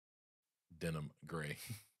denim gray.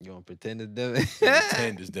 You want to pretend it's denim?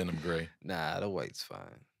 Pretend it's denim gray. Nah, the white's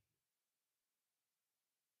fine.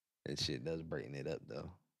 That shit does brighten it up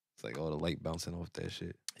though. It's like all the light bouncing off that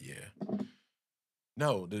shit. Yeah.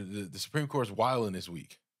 No, the Supreme Court's wilding this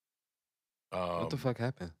week. What the fuck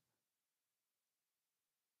happened?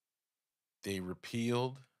 They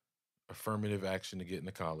repealed affirmative action to get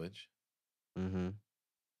into college. Mm-hmm.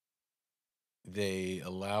 They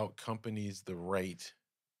allowed companies the right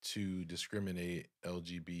to discriminate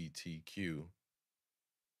LGBTQ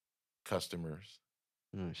customers.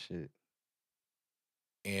 Oh shit.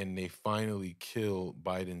 And they finally killed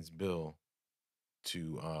Biden's bill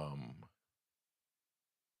to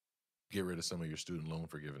get rid of some of your student loan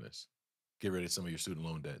forgiveness. Get rid of some of your student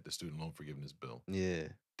loan debt. The student loan forgiveness bill. Yeah.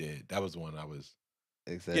 Dead. That was the one I was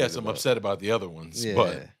excited. Yes, I'm upset about the other ones. Yeah.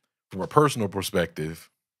 But from a personal perspective,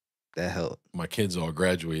 that helped. My kids all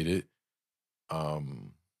graduated.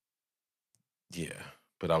 Yeah.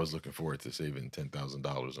 But I was looking forward to saving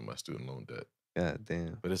 $10,000 on my student loan debt. God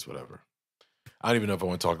damn. But it's whatever. I don't even know if I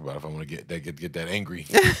want to talk about it, if I want to get that angry.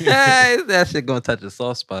 That shit gonna touch a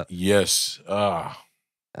soft spot. Yes.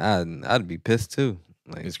 I'd be pissed too.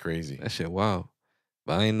 Like, it's crazy. That shit wild.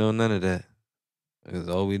 But I ain't know none of that. Because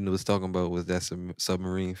all we was talking about was that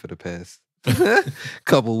submarine for the past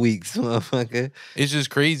couple weeks, motherfucker. It's just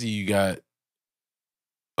crazy. You got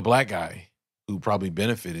a black guy who probably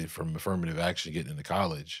benefited from affirmative action getting into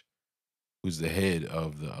college, who's the head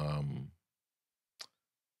of the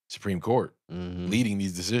Supreme Court, leading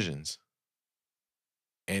these decisions.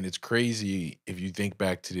 And it's crazy if you think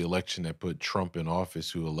back to the election that put Trump in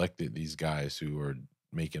office, who elected these guys who are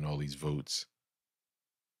making all these votes.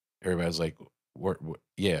 Everybody's like,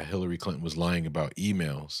 yeah, Hillary Clinton was lying about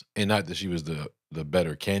emails. And not that she was the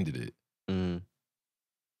better candidate.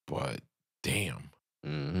 But damn.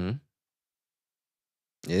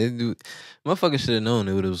 Yeah, dude, motherfucker should have known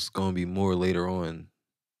it was going to be more later on.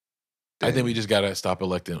 I think we just got to stop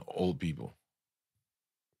electing old people.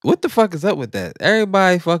 What the fuck is up with that?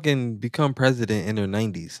 Everybody fucking become president in their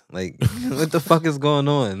 90s. Like, what the fuck is going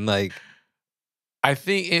on? Like, I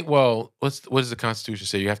think what does the Constitution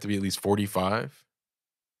say? You have to be at least 45?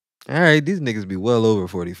 All right, these niggas be well over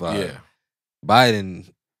 45. Yeah. Biden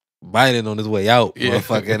on his way out,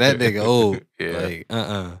 motherfucker. That nigga old. Yeah.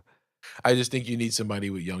 Like, I just think you need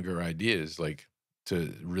somebody with younger ideas, like,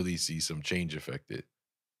 to really see some change affected.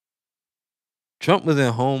 Trump was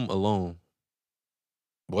at Home Alone.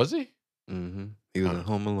 Was he? He was in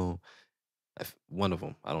Home Alone. One of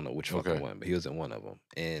them. I don't know which fucking one, but he was in one of them.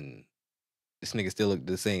 And this nigga still looked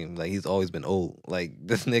the same. Like, he's always been old. Like,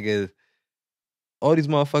 this nigga, all these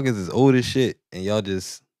motherfuckers is old as shit, and y'all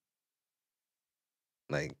just,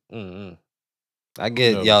 like, I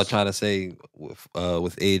get y'all trying to say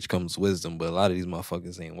with age comes wisdom, but a lot of these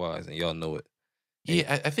motherfuckers ain't wise, and y'all know it.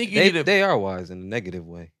 Yeah, I think they are wise in a negative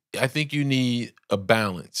way. I think you need a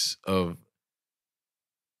balance of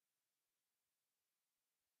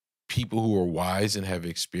people who are wise and have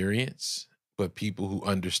experience, but people who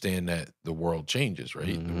understand that the world changes,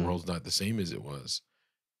 right? The world's not the same as it was.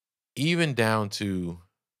 Even down to,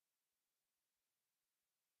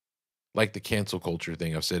 like, the cancel culture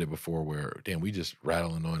thing. I've said it before where, damn, we just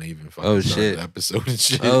rattling on even fucking shit. the episode and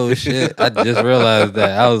shit. Oh, shit. I just realized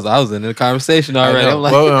that. I was in the conversation already. I'm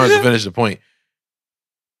like, well, to finish the point.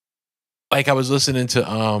 Like, I was listening to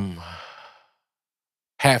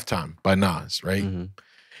Halftime by Nas, right?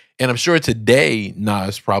 And I'm sure today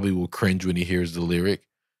Nas probably will cringe when he hears the lyric,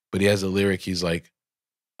 but he has a lyric. He's like,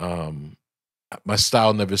 my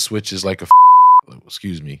style never switches like a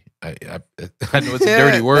excuse me. I know it's a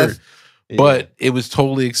dirty word, but it was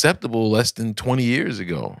totally acceptable less than 20 years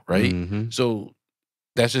ago, right? So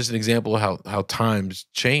that's just an example of how times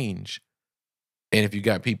change. And if you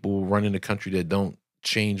got people running the country that don't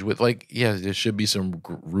change with, like, yeah, there should be some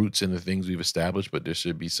roots in the things we've established, but there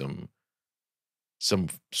should be some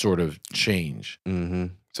sort of change.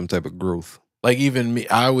 Some type of growth. Like, even me,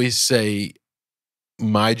 I always say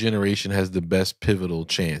my generation has the best pivotal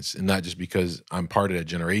chance, and not just because I'm part of that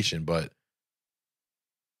generation, but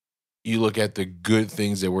you look at the good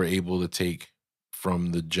things that we're able to take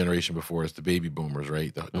from the generation before us, the baby boomers,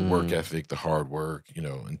 right? The work ethic, the hard work,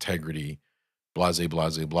 integrity, blase,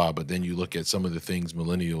 blase, blah. But then you look at some of the things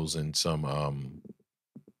millennials and some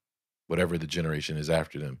whatever the generation is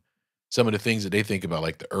after them, some of the things that they think about,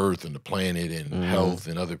 like the earth and the planet and health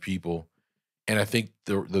and other people. And I think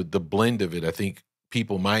the blend of it, I think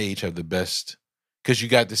people my age have the best, because you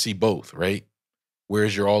got to see both, right?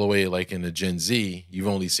 Whereas you're all the way like in the Gen Z, you've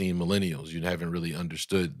only seen millennials. You haven't really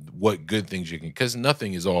understood what good things you can, because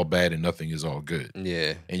nothing is all bad and nothing is all good.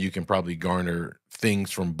 Yeah. And you can probably garner things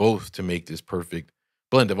from both to make this perfect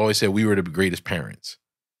blend. I've always said we were the greatest parents.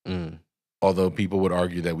 Although people would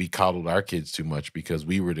argue that we coddled our kids too much because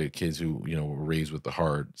we were the kids who, you know, were raised with the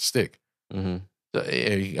hard stick. So,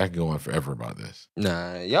 I can go on forever about this.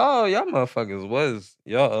 Nah, y'all motherfuckers was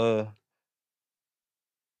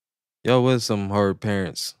y'all was some hard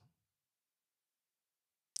parents.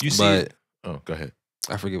 You see it? Oh, go ahead.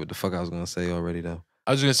 I forget what the fuck I was gonna say already though.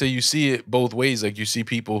 I was gonna say you see it both ways. Like you see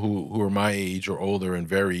people who are my age or older and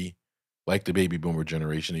very like the baby boomer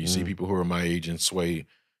generation, and you see people who are my age and sway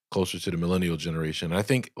closer to the millennial generation. And I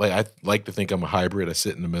think I like to think I'm a hybrid. I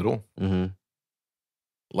sit in the middle.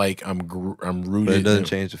 Like I'm rooted. But it doesn't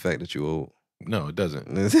change the fact that you're old. No, it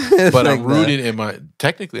doesn't. But I'm rooted in my.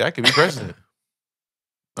 Technically, I could be president.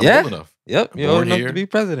 I'm old enough. Yep, you're old enough to be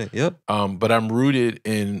president. Yep. But I'm rooted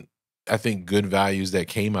in, I think, good values that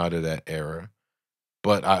came out of that era.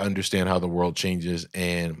 But I understand how the world changes,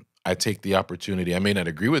 and I take the opportunity. I may not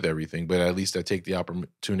agree with everything, but at least I take the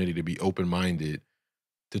opportunity to be open-minded,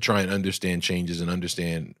 to try and understand changes and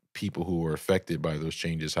understand people who are affected by those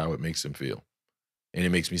changes, how it makes them feel. And it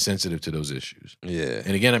makes me sensitive to those issues. Yeah.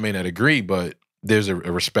 And again, I may not agree, but there's a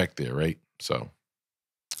respect there, right? So.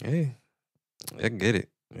 Hey, I get it.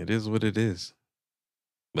 It is what it is.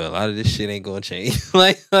 But a lot of this shit ain't gonna change.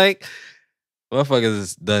 like, motherfuckers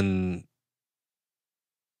has done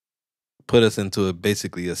put us into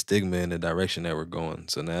basically a stigma in the direction that we're going.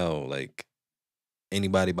 So now, like,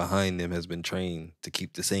 anybody behind them has been trained to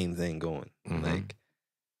keep the same thing going. Like,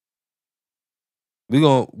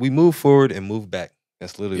 we move forward and move back.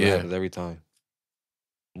 That's literally what happens every time.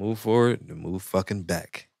 Move forward and move fucking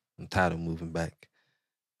back. I'm tired of moving back.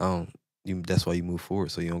 That's why you move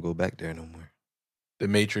forward, so you don't go back there no more. The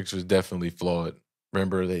Matrix was definitely flawed.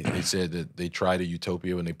 Remember, they said that they tried a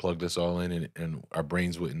utopia when they plugged us all in, and our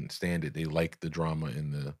brains wouldn't stand it. They liked the drama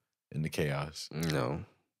and the chaos. No.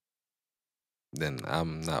 Then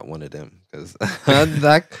I'm not one of them, because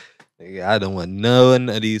I don't want none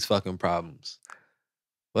of these fucking problems.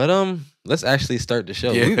 But let's actually start the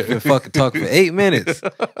show. We've been fucking talking for 8 minutes.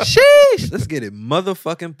 Sheesh! Let's get it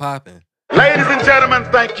motherfucking popping. Ladies and gentlemen,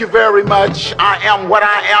 thank you very much. I am what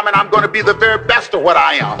I am, and I'm going to be the very best of what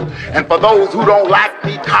I am. And for those who don't like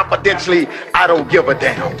me confidentially, I don't give a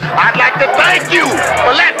damn. I'd like to thank you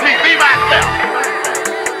for letting me be myself.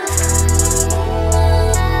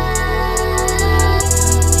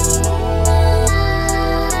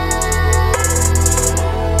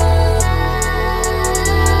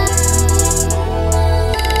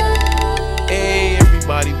 Hey,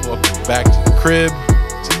 everybody, welcome back to the crib.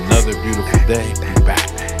 It's another beautiful day. We back.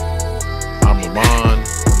 I'm Rahmonn.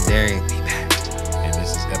 I'm Darien. And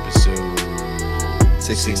this is episode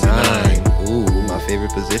 69. Ooh, my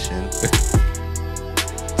favorite position.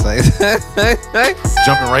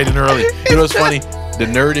 Jumping right in early. You know what's funny? The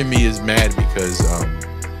nerd in me is mad because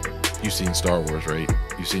you've seen Star Wars, right?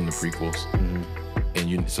 You've seen the prequels.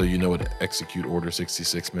 And so you know what Execute Order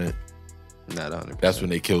 66 meant? Not 100%. That's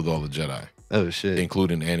when they killed all the Jedi. Oh, shit.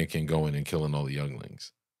 Including Anakin going and killing all the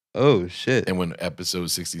younglings. Oh, shit. And when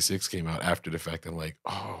episode 66 came out after the fact, I'm like,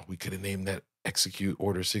 oh, we could have named that Execute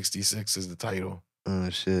Order 66 as the title. Oh,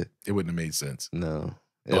 shit. It wouldn't have made sense. No.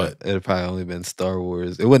 But it'd probably only been Star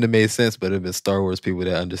Wars. It wouldn't have made sense, but it'd been Star Wars people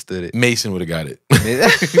that understood it. Mason would have got it.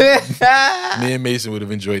 Me and Mason would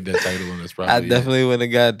have enjoyed that title, and that's probably I definitely wouldn't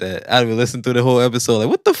have got that. I'd have listened through the whole episode like,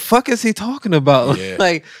 what the fuck is he talking about? Yeah.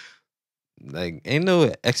 Like, ain't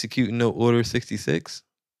no executing no Order 66.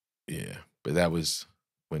 Yeah, but that was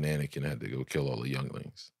when Anakin had to go kill all the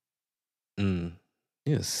younglings. He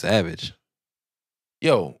was savage.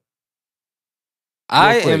 Yo.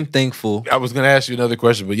 I am thankful. I was going to ask you another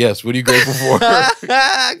question, but yes, what are you grateful for?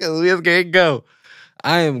 Because we just can't go.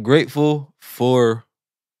 I am grateful for...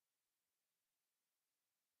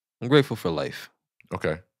 I'm grateful for life.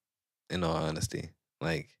 Okay. In all honesty.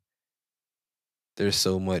 Like, there's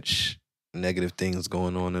so much negative things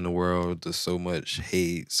going on in the world. There's so much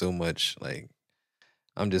hate, so much, like...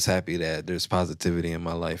 I'm just happy that there's positivity in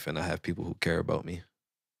my life and I have people who care about me.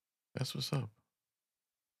 That's what's up.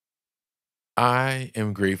 I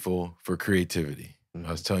am grateful for creativity.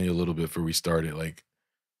 I was telling you a little bit before we started, like,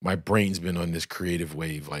 my brain's been on this creative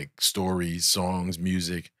wave, like stories, songs,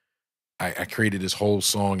 music. I created this whole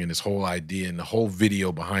song and this whole idea and the whole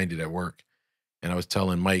video behind it at work. And I was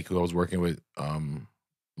telling Mike, who I was working with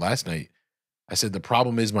last night, I said, the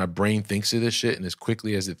problem is my brain thinks of this shit, and as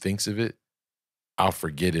quickly as it thinks of it, I'll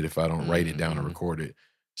forget it if I don't write it down or record it.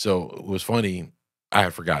 So it was funny. I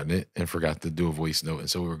had forgotten it and forgot to do a voice note. And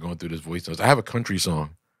so we were going through this voice notes. I have a country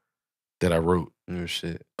song that I wrote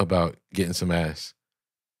about getting some ass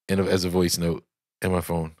and as a voice note in my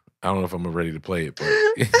phone. I don't know if I'm ready to play it, but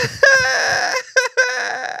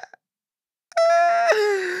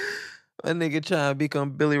a nigga trying to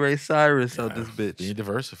become Billy Ray Cyrus out this bitch. Being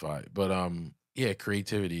diversified. But yeah,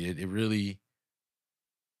 creativity. It really,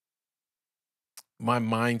 my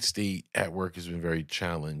mind state at work has been very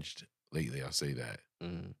challenged lately. I'll say that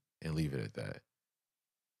and leave it at that.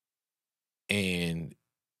 And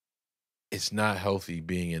it's not healthy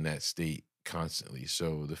being in that state constantly.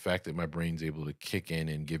 So the fact that my brain's able to kick in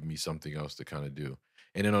and give me something else to kind of do.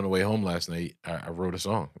 And then on the way home last night, I wrote a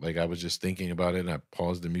song. Like I was just thinking about it and I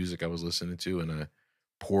paused the music I was listening to and I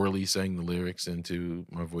poorly sang the lyrics into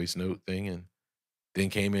my voice note thing and then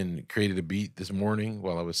came in and created a beat this morning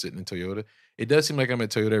while I was sitting in Toyota. It does seem like I'm at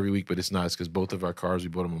Toyota every week, but it's not. It's because both of our cars, we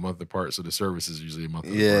bought them a month apart. So the service is usually a month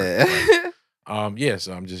apart. But,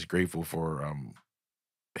 so I'm just grateful for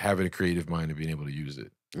having a creative mind and being able to use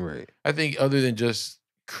it. Right. I think other than just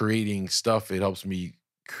creating stuff, it helps me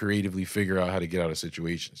creatively figure out how to get out of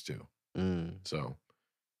situations too. So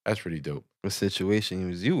that's pretty dope. What situation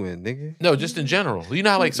was you in, nigga? No, just in general. You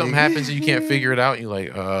know how like something happens and you can't figure it out and you're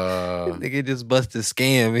like, nigga just busted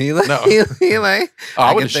scam. He like, no. he like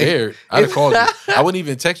I would have shared. I'd have called you. I wouldn't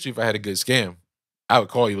even text you if I had a good scam. I would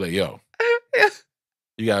call you like, yo,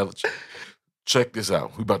 you gotta check this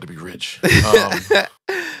out. We about to be rich.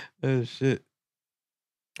 Oh shit.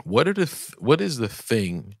 What is the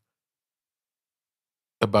thing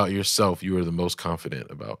about yourself you are the most confident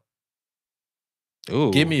about?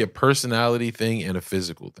 Ooh. Give me a personality thing and a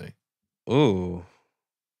physical thing. Ooh.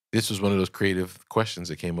 This was one of those creative questions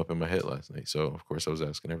that came up in my head last night. So, of course, I was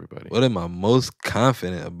asking everybody. What am I most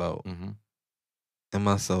confident about in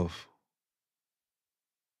myself?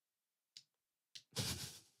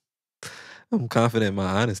 I'm confident in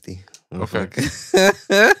my honesty. Okay.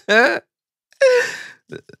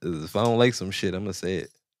 If I don't like some shit, I'm going to say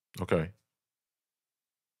it. Okay.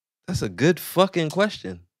 That's a good fucking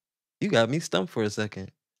question. You got me stumped for a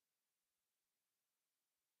second.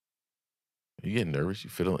 You getting nervous? You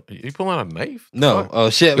pulling out a knife? No. Oh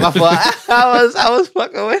shit, my fault. I was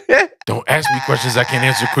fucking with it. Don't ask me questions I can't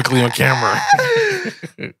answer quickly on camera.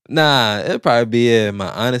 Nah, it'd probably be my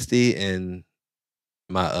honesty and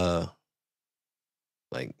my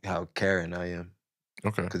like how caring I am.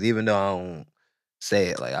 Okay. Because even though I don't say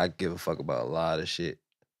it, like I give a fuck about a lot of shit,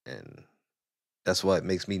 and that's what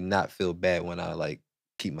makes me not feel bad when I like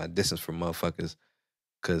keep my distance from motherfuckers,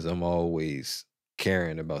 because I'm always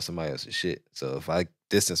caring about somebody else's shit. So if I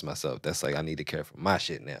distance myself, that's like I need to care for my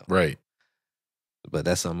shit now. Right. But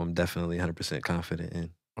that's something I'm definitely 100% confident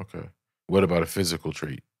in. Okay. What about a physical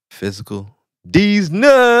trait? Physical? These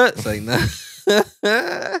nuts! Like, nah.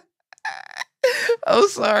 I'm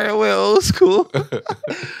sorry, I went old school.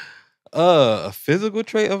 A physical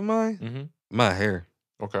trait of mine? My hair.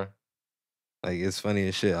 Okay. Like, it's funny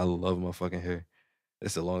as shit. I love my fucking hair.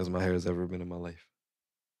 It's the longest my hair has ever been in my life.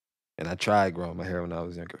 And I tried growing my hair when I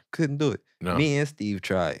was younger. Couldn't do it. No. Me and Steve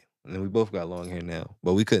tried. And we both got long hair now.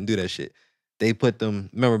 But we couldn't do that shit. They put them,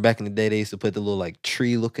 remember back in the day, they used to put the little like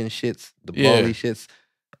tree looking shits, the bally shits,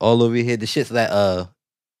 all over your head. The shits that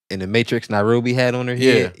in the Matrix Nairobi had on her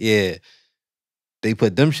head. Yeah. They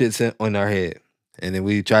put them shits on our head. And then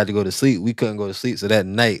we tried to go to sleep. We couldn't go to sleep. So that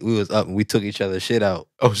night we was up and we took each other's shit out.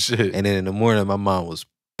 Oh shit. And then in the morning my mom was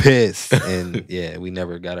pissed. And yeah, we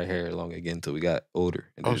never got our hair long again until we got older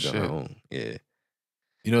and did it on our own. Yeah.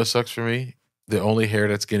 You know what sucks for me? The only hair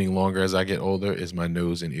that's getting longer as I get older is my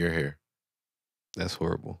nose and ear hair. That's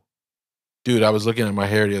horrible. Dude, I was looking at my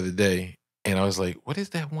hair the other day and I was like, what is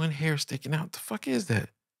that one hair sticking out? The fuck is that?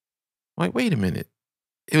 I'm like, wait a minute.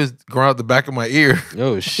 It was growing out the back of my ear.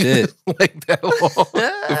 Oh, shit. Like that long.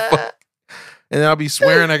 The fuck? And I'll be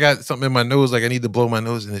swearing I got something in my nose, like I need to blow my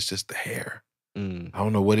nose, and it's just the hair. I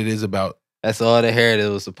don't know what it is about. That's all the hair that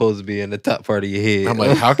was supposed to be in the top part of your head. I'm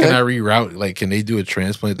like, how can I reroute? Like, can they do a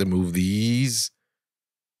transplant to move these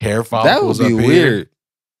hair follicles That would be up weird. here?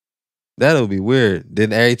 That'll be weird.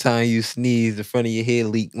 Then every time you sneeze, the front of your head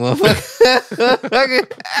leak, motherfucker.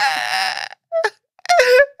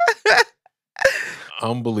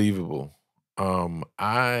 Unbelievable.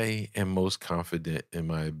 I am most confident in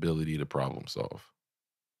my ability to problem solve.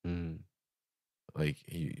 Like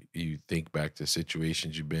you think back to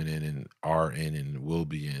situations you've been in and are in and will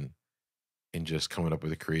be in, and just coming up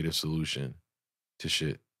with a creative solution to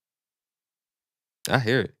shit. I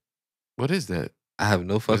hear it. What is that? I have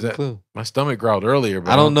no fucking clue. My stomach growled earlier,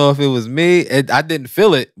 but I don't know if it was me. I didn't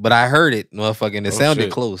feel it, but I heard it, motherfucking. It sounded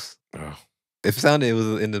shit. close. Oh, If it sounded, it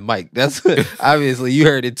was in the mic. That's what, obviously you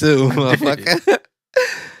heard it too, motherfucker.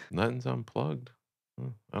 Nothing's unplugged.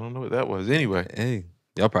 I don't know what that was. Anyway. Hey,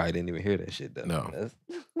 y'all probably didn't even hear that shit though. No.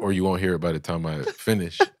 Or you won't hear it by the time I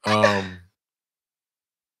finish.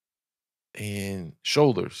 And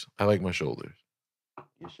shoulders. I like my shoulders.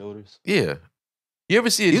 Your shoulders? Yeah. You ever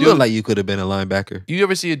see a dude? You look like you could have been a linebacker. You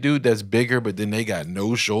ever see a dude that's bigger, but then they got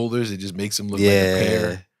no shoulders? It just makes him look like a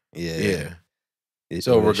pear. Yeah.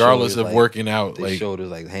 So regardless of working out, the like shoulders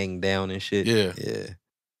like hang down and shit. Yeah. Yeah.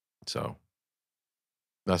 So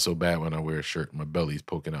not so bad when I wear a shirt. My belly's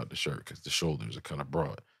poking out the shirt because the shoulders are kind of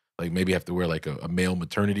broad. Like maybe I have to wear like a male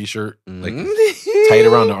maternity shirt, like tight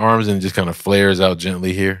around the arms and it just kind of flares out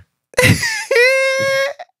gently here.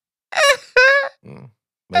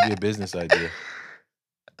 Might be a business idea.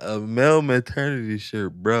 A male maternity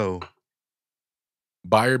shirt, bro.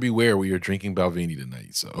 Buyer beware, we are drinking Balvenie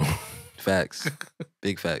tonight, so facts.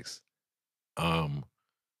 Big facts. So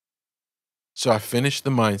I finished the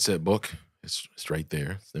mindset book. It's right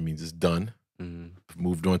there. That means it's done.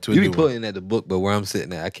 Moved on to a new one. You be putting at the book, but where I'm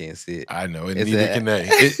sitting at, I can't see it. I know, and neither can they.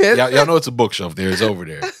 Y'all know it's a bookshelf there. It's over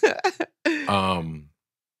there.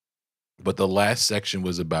 But the last section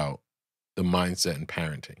was about the mindset and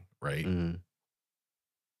parenting, right?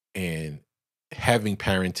 And having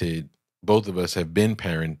parented, both of us have been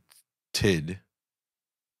parented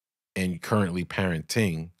and currently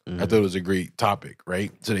parenting. I thought it was a great topic,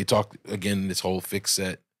 right? So they talked, again, this whole fixed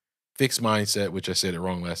mindset, which I said it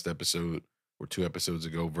wrong last episode or 2 episodes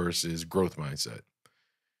ago, versus growth mindset.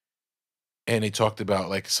 And they talked about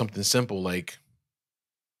like something simple like,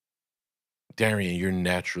 Darien, you're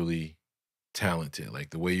naturally talented. Like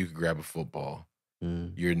the way you can grab a football,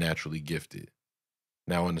 you're naturally gifted.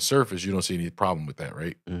 Now on the surface, you don't see any problem with that,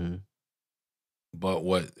 right? But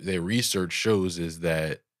what their research shows is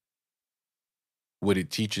that what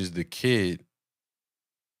it teaches the kid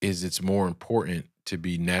is it's more important to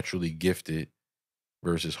be naturally gifted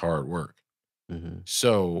versus hard work.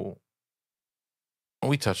 So,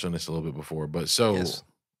 we touched on this a little bit before, but so yes.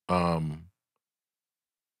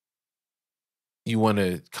 You want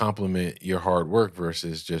to compliment your hard work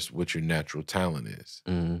versus just what your natural talent is.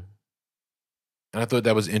 And I thought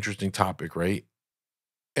that was an interesting topic, right?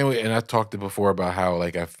 And I talked before about how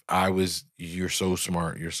like I was, you're so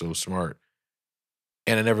smart.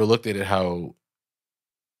 And I never looked at it how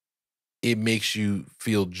it makes you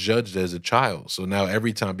feel judged as a child. So now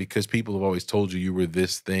every time, because people have always told you were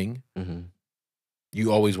this thing,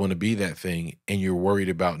 you always want to be that thing, and you're worried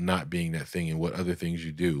about not being that thing, and what other things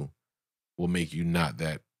you do will make you not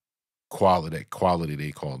that quality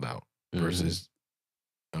they called out, versus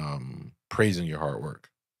praising your hard work.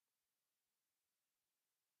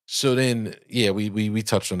 So then, yeah, we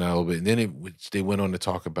touched on that a little bit. And then they went on to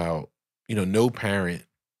talk about,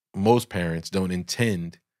 most parents don't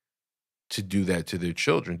intend to do that to their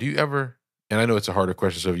children. Do you ever, and I know it's a harder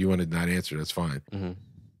question, so if you want to not answer, that's fine.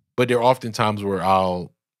 But there are often times where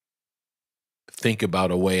I'll think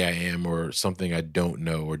about a way I am or something I don't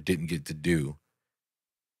know or didn't get to do.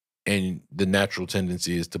 And the natural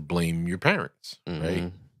tendency is to blame your parents,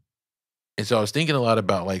 right? And so I was thinking a lot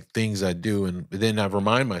about like things I do, and then I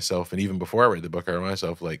remind myself, and even before I read the book, I remind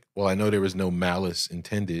myself like, well, I know there was no malice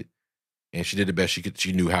intended, and she did the best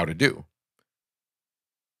she knew how to do.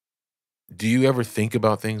 Do you ever think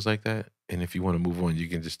about things like that? And if you want to move on, you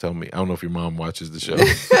can just tell me. I don't know if your mom watches the show.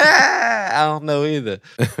 I don't know either.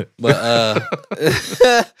 But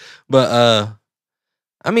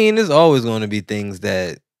I mean, there's always going to be things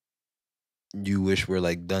that you wish were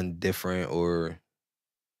like done different, or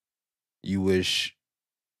you wish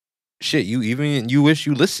you wish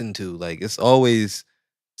you listened to. Like it's always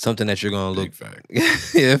something that you're gonna look fact.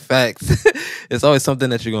 Yeah, facts. It's always something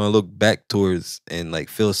that you're gonna look back towards and like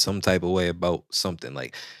feel some type of way about something.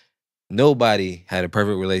 Like nobody had a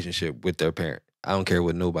perfect relationship with their parent. I don't care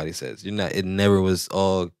what nobody says. It never was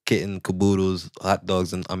all kitten, caboodles, hot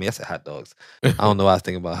dogs, and I said hot dogs. I don't know why I was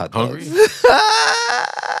thinking about hot dogs.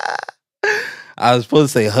 I was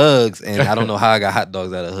supposed to say hugs, and I don't know how I got hot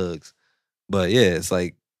dogs out of hugs. But yeah, it's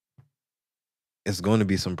like it's going to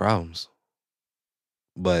be some problems.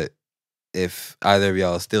 But if either of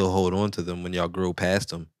y'all still hold on to them when y'all grow past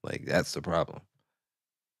them, like that's the problem.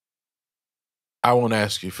 I won't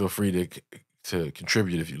ask you. Feel free to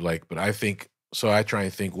contribute if you like. But I think so. I try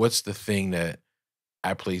and think, what's the thing that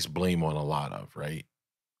I place blame on a lot of, right?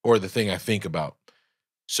 Or the thing I think about.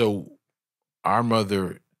 So our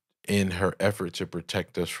mother, in her effort to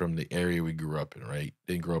protect us from the area we grew up in, right?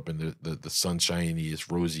 Didn't grow up in the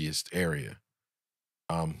sunshiniest, rosiest area.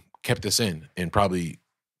 Kept us in and probably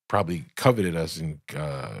coveted us and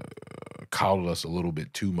coddled us a little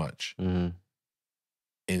bit too much.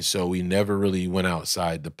 And so we never really went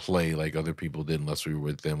outside to play like other people did unless we were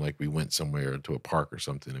with them. Like we went somewhere to a park or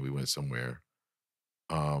something and we went somewhere.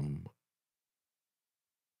 And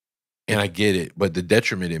I get it, but the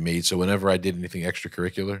detriment it made. So whenever I did anything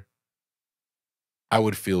extracurricular, I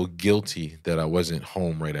would feel guilty that I wasn't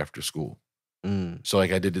home right after school. So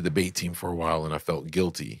like I did the debate team for a while and I felt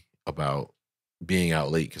guilty about being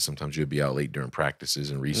out late because sometimes you would be out late during practices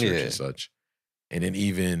and research and such. And then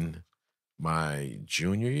even my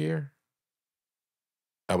junior year,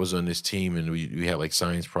 I was on this team and we had like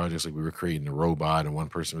science projects, like we were creating a robot and one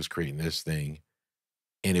person was creating this thing.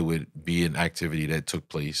 And it would be an activity that took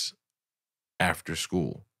place after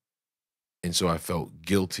school. And so I felt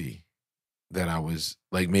guilty that I was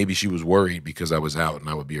like, maybe she was worried because I was out and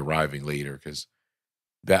I would be arriving later because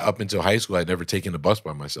that up until high school, I'd never taken a bus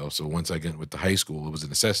by myself. So once I got with the high school, it was a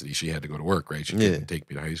necessity. She had to go to work, right? She couldn't take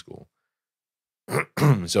me to high school.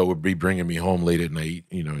 So it would be bringing me home late at night,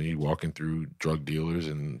 you know, walking through drug dealers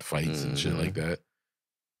and fights and shit like that.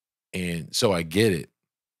 And so I get it.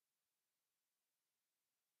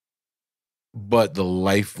 But the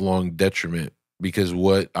lifelong detriment, because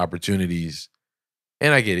what opportunities,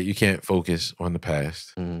 and I get it, you can't focus on the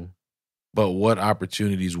past, but what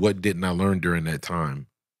opportunities, what didn't I learn during that time?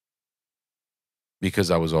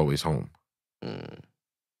 Because I was always home.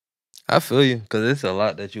 I feel you, because it's a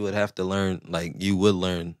lot that you would have to learn, like you would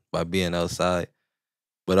learn by being outside.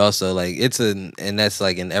 But also, like, and that's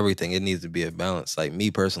like in everything, it needs to be a balance. Like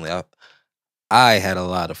me personally, I had a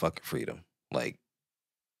lot of fucking freedom. Like,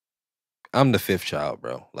 I'm the fifth child,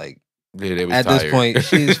 bro. Like, at this point,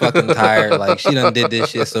 she's fucking tired. Like, she done did this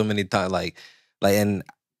shit so many times. Like, and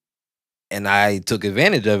I took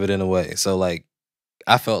advantage of it in a way. So, like,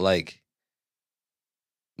 I felt like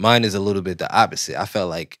mine is a little bit the opposite. I felt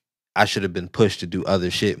like I should have been pushed to do other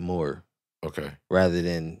shit more. Okay. Rather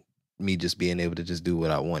than me just being able to just do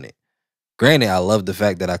what I wanted. Granted, I love the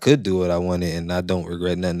fact that I could do what I wanted and I don't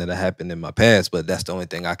regret nothing that happened in my past, but that's the only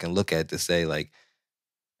thing I can look at to say, like,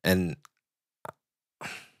 and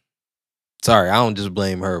sorry, I don't just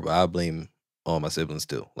blame her, but I blame all my siblings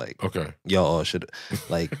too. Like, okay, y'all all should,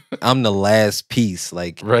 like, I'm the last piece.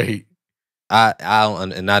 Like, right.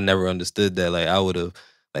 And I never understood that. Like, I would have,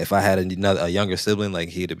 like, if I had a younger sibling, like,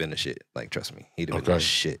 he'd have been the shit. Like, trust me, he'd have been the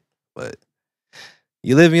shit. But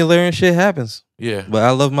you live and you learn, shit happens. Yeah. But I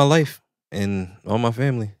love my life and all my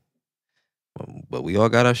family. But we all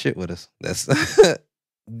got our shit with us. That's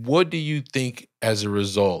What do you think as a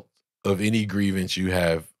result of any grievance you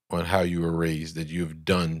have on how you were raised that you've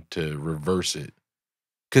done to reverse it?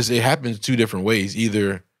 Because it happens two different ways.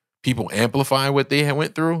 Either people amplify what they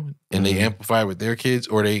went through and they amplify with their kids,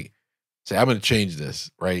 or they say, I'm going to change this,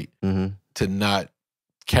 right? To not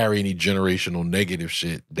carry any generational negative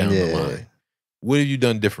shit down the line. What have you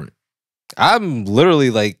done different? I'm literally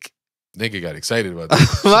like... Nigga got excited about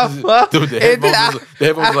that. Dude, the headphones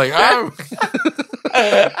was like, I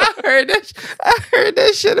heard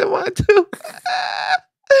that shit in one too.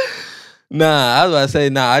 Nah, I was about to say,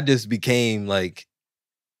 I just became like,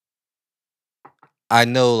 I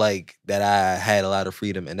know like that I had a lot of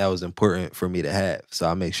freedom and that was important for me to have. So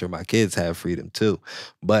I make sure my kids have freedom too.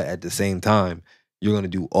 But at the same time, you're going to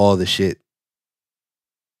do all the shit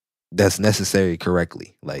that's necessary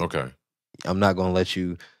correctly. Like, I'm not going to let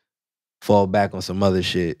you fall back on some other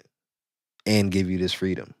shit and give you this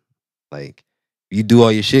freedom. Like, you do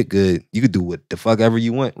all your shit good, you could do what the fuck ever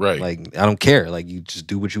you want. Right. Like, I don't care. Like, you just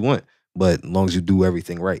do what you want. But as long as you do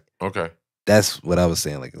everything right. Okay. That's what I was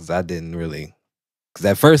saying. Like, because I didn't really... Because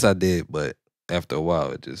at first I did, but after a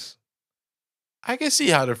while it just... I can see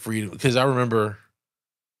how the freedom... Because I remember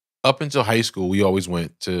up until high school, we always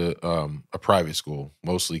went to a private school,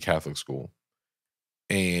 mostly Catholic school.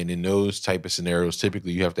 And in those type of scenarios,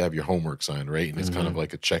 typically you have to have your homework signed, right? And it's kind of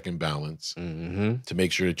like a check and balance to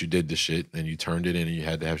make sure that you did the shit and you turned it in and you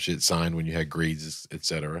had to have shit signed when you had grades,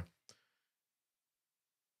 etc.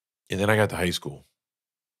 And then I got to high school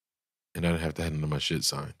and I didn't have to have none of my shit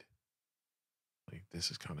signed. Like,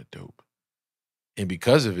 this is kind of dope. And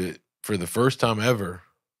because of it, for the first time ever,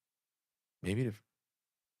 I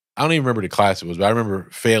don't even remember the class it was, but I remember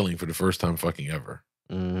failing for the first time fucking ever.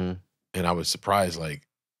 And I was surprised, like,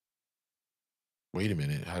 wait a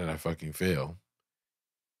minute, how did I fucking fail?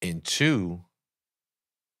 And 2,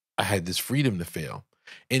 I had this freedom to fail.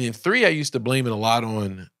 And in 3, I used to blame it a lot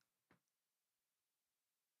on,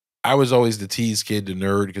 I was always the tease kid, the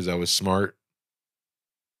nerd, because I was smart.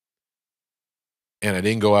 And I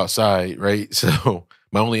didn't go outside, right? So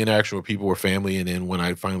my only interaction with people were family, and then when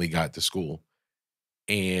I finally got to school.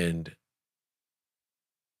 And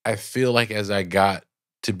I feel like as I got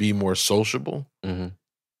to be more sociable,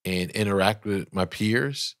 and interact with my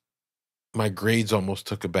peers, my grades almost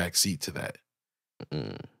took a back seat to that.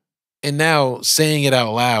 And now saying it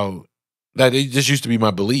out loud, that it just used to be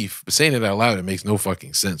my belief, but saying it out loud, it makes no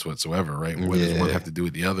fucking sense whatsoever, right? What does one have to do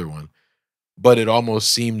with the other one? But it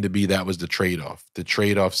almost seemed to be that was the trade-off, to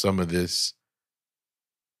trade off some of this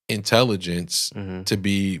intelligence to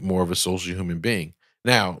be more of a social human being.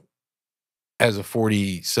 Now, as a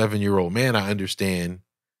 47-year-old man, I understand,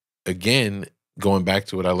 again, going back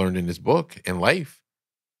to what I learned in this book and life,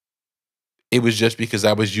 it was just because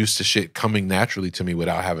I was used to shit coming naturally to me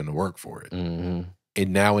without having to work for it.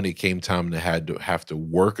 And now when it came time to have to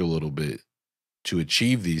work a little bit to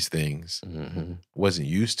achieve these things, wasn't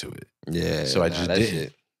used to it. Yeah. So I just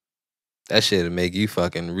didn't. That shit'll make you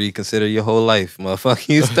fucking reconsider your whole life, motherfucker.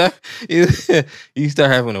 You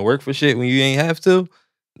start having to work for shit when you ain't have to.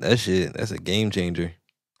 That's a game changer.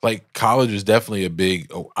 Like, college was definitely a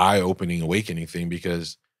big eye-opening, awakening thing,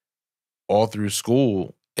 because all through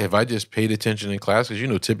school, if I just paid attention in class,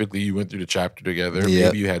 because, typically you went through the chapter together,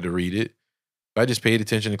 maybe you had to read it. If I just paid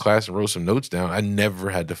attention in class and wrote some notes down, I never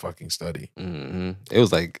had to fucking study. It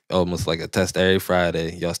was like almost like a test every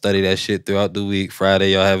Friday. Y'all study that shit throughout the week.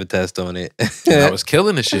 Friday, y'all have a test on it. And I was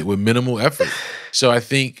killing the shit with minimal effort. So I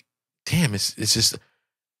think, damn, it's just,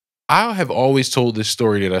 I have always told this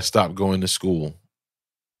story that I stopped going to school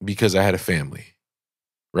because I had a family,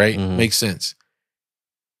 right? Makes sense.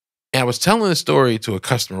 And I was telling the story to a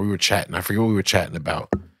customer. We were chatting. I forget what we were chatting about.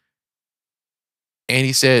 And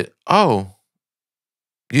he said, "Oh,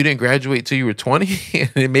 you didn't graduate till you were 20?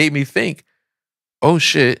 And it made me think, oh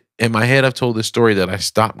shit. In my head, I've told this story that I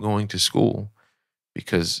stopped going to school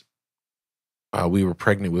because we were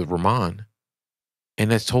pregnant with Rahmonn. And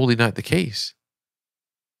that's totally not the case.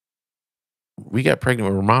 We got pregnant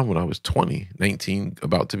with Rahmonn when I was 20, 19,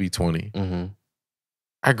 about to be 20.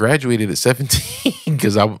 I graduated at 17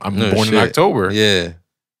 because I'm born in October. Yeah.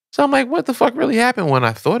 So I'm like, what the fuck really happened? When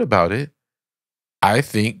I thought about it, I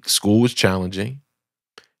think school was challenging.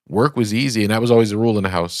 Work was easy, and that was always the rule in the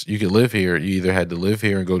house. You could live here. You either had to live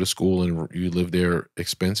here and go to school and you lived there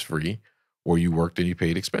expense-free, or you worked and you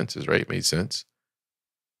paid expenses, right? It made sense.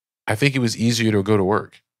 I think it was easier to go to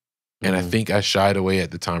work. And I think I shied away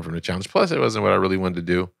at the time from the challenge. Plus, it wasn't what I really wanted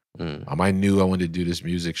to do. I knew I wanted to do this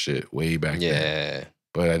music shit way back then.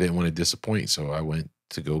 But I didn't want to disappoint, so I went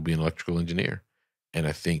to go be an electrical engineer. And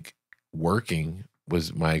I think working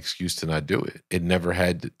was my excuse to not do it. It never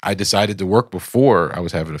had. I decided to work before I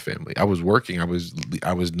was having a family. I was working. I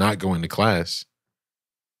was not going to class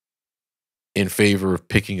in favor of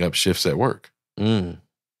picking up shifts at work.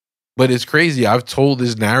 But it's crazy. I've told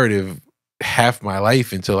this narrative half my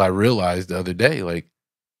life until I realized the other day, like,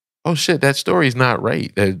 oh shit, that story's not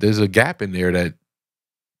right. There's a gap in there that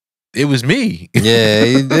it was me. Yeah,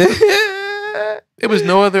 you did. It was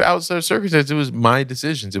no other outside circumstance. It was my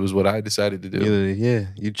decisions. It was what I decided to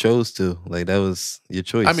do. You chose to. Like, that was your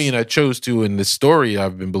choice. I mean, I chose to in this story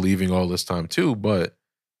I've been believing all this time too, but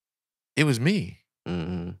it was me.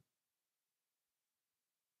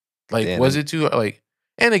 Like, damn, was it too, like,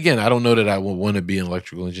 and again, I don't know that I would want to be an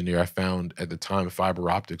electrical engineer. I found at the time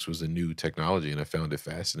fiber optics was a new technology and I found it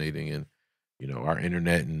fascinating. And, our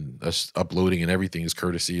internet and us uploading and everything is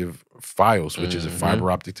courtesy of Fios, which is a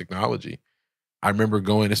fiber optic technology. I remember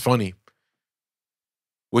going, it's funny,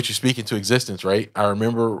 what you're speaking to existence, right? I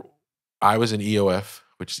remember I was in EOF,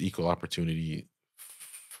 which is equal opportunity,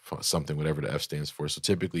 something, whatever the F stands for. So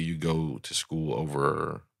typically you go to school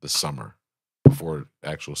over the summer before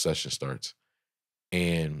actual session starts.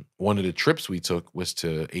 And one of the trips we took was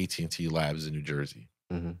to AT&T Labs in New Jersey.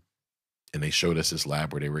 And they showed us this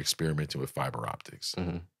lab where they were experimenting with fiber optics.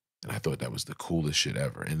 And I thought that was the coolest shit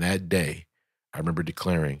ever. And that day, I remember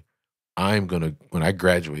declaring, when I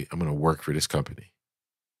graduate, I'm going to work for this company.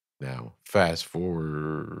 Now, fast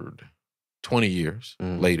forward 20 years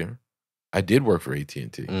later, I did work for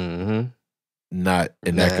AT&T. Not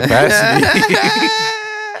in that capacity.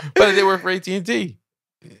 But I did work for AT&T.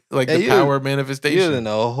 Like, the power of manifestation. You're in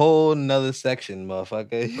a whole nother section,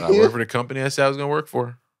 motherfucker. I worked for the company I said I was going to work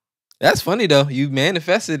for. That's funny, though. You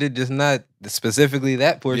manifested it, just not specifically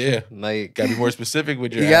that portion. Yeah. Like, got to be more specific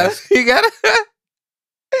with your ask. You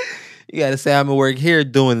gotta say, I'm going to work here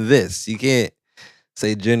doing this. You can't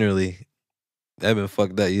say generally. That been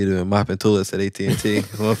fucked up. You doing mopping toilets at AT&T.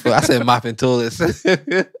 I said mopping toilets.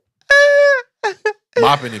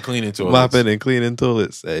 Mopping and cleaning toilets. Mopping and cleaning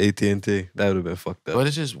toilets at AT&T. That would have been fucked up. But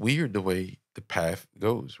it's just weird the way the path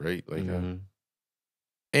goes, right? Like,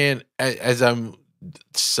 and as I'm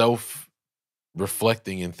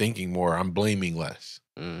reflecting and thinking more, I'm blaming less.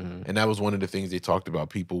 Mm-hmm. And that was one of the things they talked about.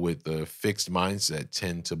 People with the fixed mindset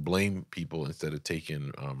tend to blame people instead of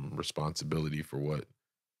taking responsibility for what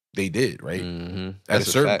they did, right? Mm-hmm. At a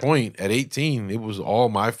certain point, at 18, it was all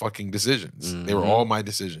my fucking decisions. Mm-hmm. They were all my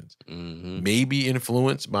decisions. Mm-hmm. Maybe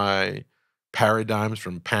influenced by paradigms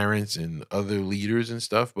from parents and other leaders and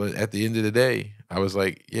stuff. But at the end of the day, I was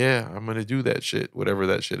like, yeah, I'm going to do that shit, whatever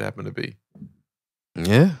that shit happened to be.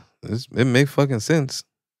 Yeah, it made fucking sense.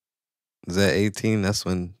 Is at 18, that's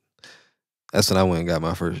when I went and got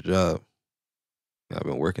my first job. I've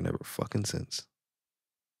been working ever fucking since.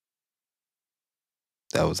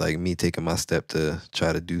 That was like me taking my step to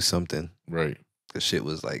try to do something. Right. Cause shit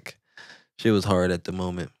was hard at the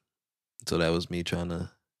moment. So that was me trying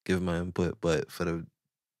to give my input. But for the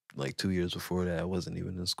 2 years before that, I wasn't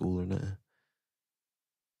even in school or nothing.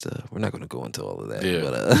 So we're not gonna go into all of that. Yeah.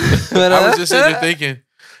 But I was just sitting there thinking,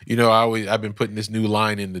 I've been putting this new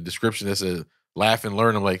line in the description that says laugh and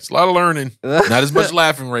learn. I'm like, it's a lot of learning. Not as much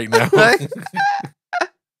laughing right now.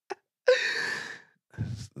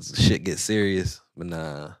 Shit gets serious. But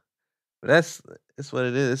nah. But that's what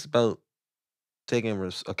it is. It's about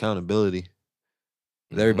taking accountability.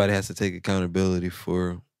 Everybody has to take accountability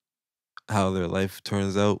for how their life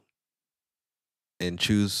turns out and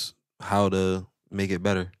choose how to make it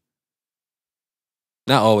better.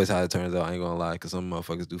 Not always how it turns out, I ain't gonna lie, because some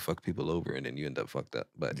motherfuckers do fuck people over and then you end up fucked up.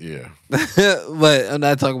 But yeah. But I'm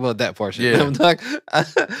not talking about that part. Yeah. I'm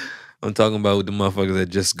talking about the motherfuckers that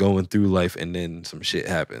just going through life and then some shit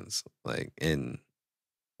happens. And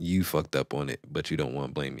you fucked up on it, but you don't want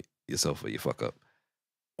to blame yourself for your fuck up.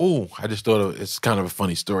 Oh, I just thought it's kind of a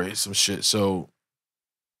funny story. Some shit. So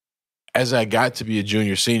as I got to be a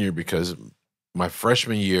junior senior, because my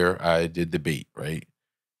freshman year I did debate, right?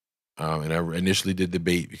 And I initially did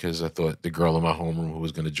debate because I thought the girl in my homeroom who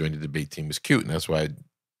was going to join the debate team was cute, and that's why I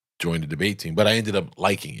joined the debate team. But I ended up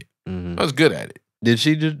liking it. Mm-hmm. I was good at it. Did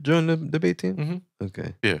she just join the debate team? Mm-hmm.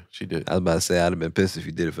 Okay. Yeah, she did. I was about to say I'd have been pissed if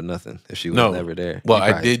you did it for nothing. If she was never there. Well,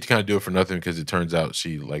 I did kind of do it for nothing because it turns out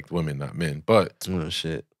she liked women, not men. But oh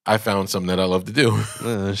shit, I found something that I love to do.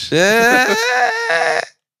 Oh shit.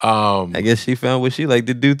 I guess she found what she liked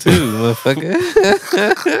to do too,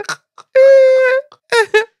 motherfucker.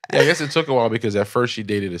 Yeah, I guess it took a while because at first she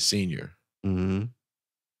dated a senior. Mm-hmm.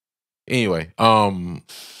 Anyway,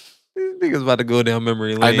 niggas about to go down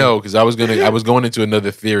memory lane. I know, because I was going into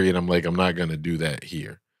another theory, and I'm like, I'm not gonna do that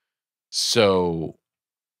here. So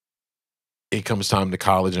it comes time to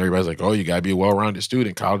college, and everybody's like, oh, you gotta be a well-rounded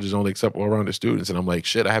student. Colleges only accept well-rounded students. And I'm like,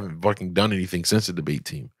 shit, I haven't fucking done anything since the debate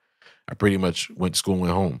team. I pretty much went to school and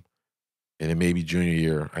went home. And then maybe junior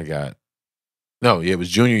year, it was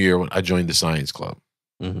junior year when I joined the science club.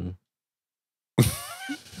 Mm-hmm.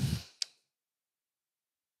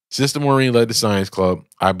 Sister Maureen led the science club.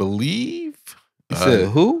 I believe. You said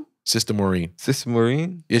who? Sister Maureen. Sister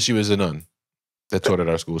Maureen? Yeah, she was a nun that taught at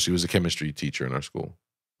our school. She was a chemistry teacher in our school.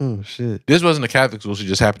 Oh, shit. This wasn't a Catholic school. She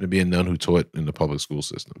just happened to be a nun who taught in the public school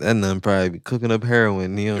system. That nun probably be cooking up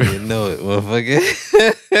heroin. You don't even know it, motherfucker.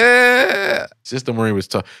 Sister Maureen was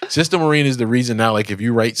tough. Sister Maureen is the reason now, like, if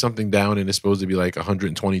you write something down and it's supposed to be like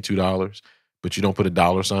 $122, but you don't put a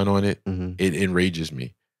dollar sign on it, it enrages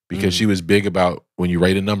me. Because she was big about when you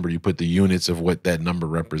write a number, you put the units of what that number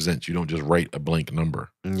represents. You don't just write a blank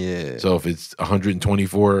number. Yeah. So if it's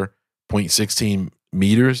 124.16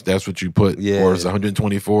 meters, that's what you put. Yeah. Or it's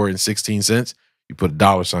 124 and 16 cents, you put a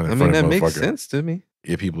dollar sign in front of it. That makes sense to me.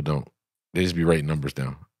 Yeah, people don't. They just be writing numbers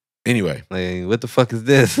down. Anyway. Like, what the fuck is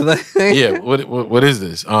this? Yeah, what is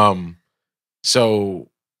this? So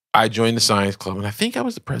I joined the science club, and I think I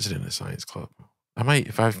was the president of the science club. I might,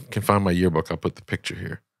 if I can find my yearbook, I'll put the picture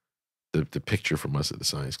here. The picture from us at the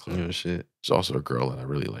science club. Oh, shit. There's also a girl that I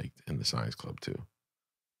really liked in the science club too.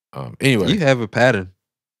 Anyway. You have a pattern.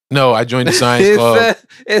 No, I joined the science club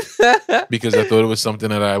because I thought it was something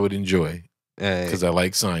that I would enjoy. Because I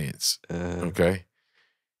like science. Okay.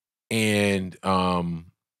 And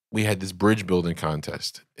we had this bridge building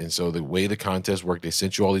contest. And so the way the contest worked, they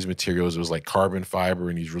sent you all these materials. It was like carbon fiber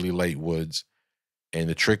and these really light woods. And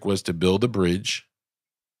the trick was to build a bridge.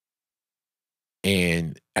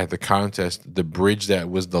 And at the contest, the bridge that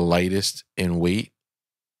was the lightest in weight,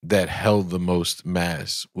 that held the most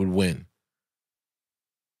mass, would win.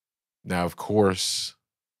 Now, of course,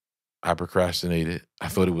 I procrastinated. I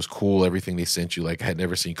thought it was cool, everything they sent you. Like, I had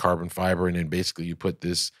never seen carbon fiber. And then basically you put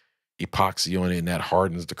this epoxy on it, and that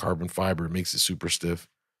hardens the carbon fiber. It makes it super stiff.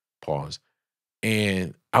 Pause.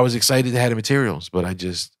 And I was excited to have the materials, but I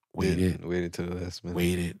just waited. Waited till the last minute.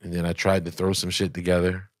 Waited. And then I tried to throw some shit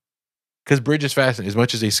together. Because bridge is fascinating. As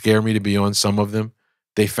much as they scare me to be on some of them,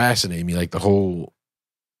 they fascinate me. Like the whole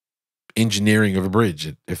engineering of a bridge,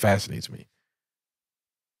 it fascinates me.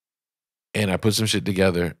 And I put some shit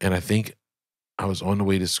together, and I think I was on the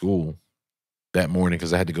way to school that morning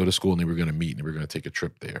because I had to go to school and they were going to meet and they were going to take a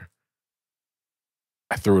trip there.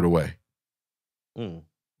 I threw it away.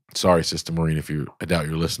 Sorry, Sister Maureen, I doubt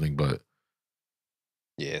you're listening, but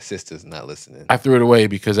yeah, sister's not listening. I threw it away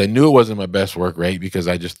because I knew it wasn't my best work, right? Because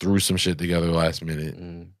I just threw some shit together last minute.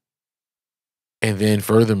 And then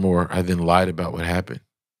furthermore, I then lied about what happened.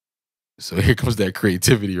 So here comes that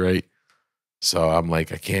creativity, right? So I'm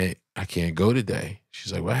like, I can't go today.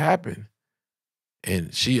 She's like, what happened?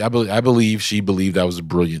 And I believe she believed I was a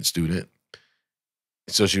brilliant student.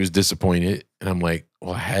 So she was disappointed. And I'm like,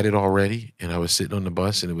 well, I had it already. And I was sitting on the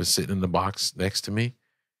bus and it was sitting in the box next to me.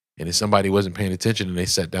 And if somebody wasn't paying attention and they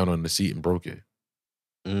sat down on the seat and broke it.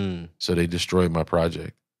 So they destroyed my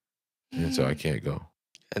project. And so I can't go.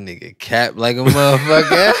 That nigga cap like a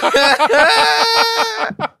motherfucker.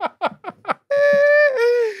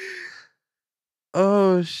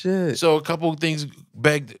 Oh shit. So a couple of things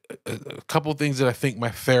that I think my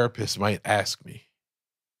therapist might ask me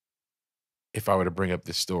if I were to bring up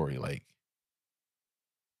this story. Like,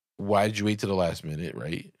 why did you wait to the last minute,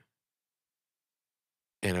 right?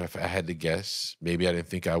 And if I had to guess, maybe I didn't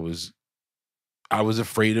think I was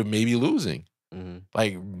afraid of maybe losing.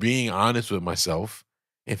 Like being honest with myself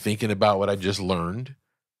and thinking about what I just learned.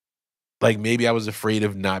 Like maybe I was afraid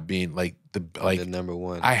of not being the number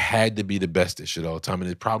one. I had to be the best at shit all the time.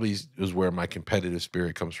 And it probably was where my competitive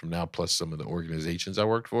spirit comes from now, plus some of the organizations I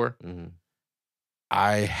worked for.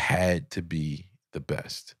 I had to be the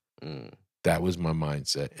best. That was my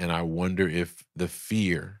mindset. And I wonder if the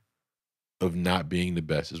fear of not being the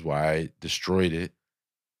best is why I destroyed it.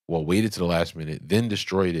 Well, waited to the last minute, then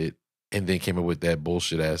destroyed it, and then came up with that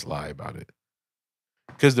bullshit ass lie about it.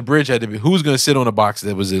 Because the bridge had to be, who's going to sit on a box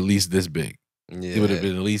that was at least this big? Yeah. It would have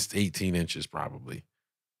been at least 18 inches probably.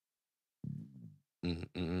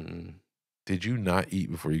 Did you not eat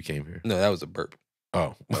before you came here? No, that was a burp.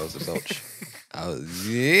 Oh. That was a belch.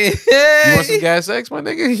 You want some gas X, my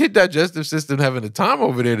nigga? Your digestive system having a time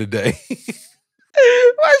over there today.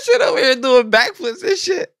 Why shit over here doing backflips and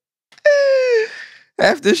shit?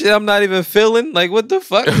 After shit I'm not even feeling. Like, what the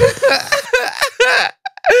fuck?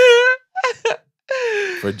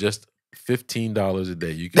 For just $15 a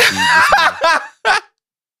day, you can see this.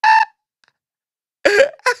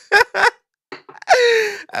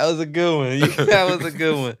 That was a good one. That was a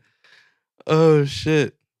good one. Oh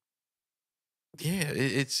shit. Yeah,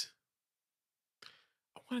 it's.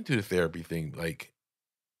 I want to do the therapy thing, like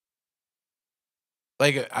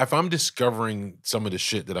if I'm discovering some of the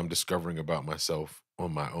shit that I'm discovering about myself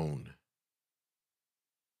on my own,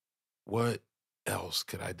 what else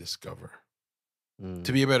could I discover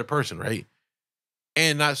to be a better person, right?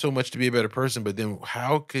 And not so much to be a better person, but then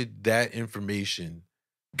how could that information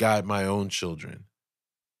guide my own children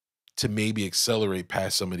to maybe accelerate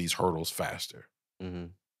past some of these hurdles faster? You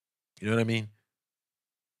know what I mean?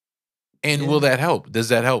 And will that help? Does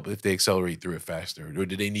that help if they accelerate through it faster? Or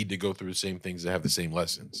do they need to go through the same things to have the same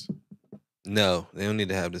lessons? No, they don't need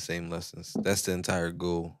to have the same lessons. That's the entire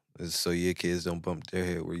goal, is so your kids don't bump their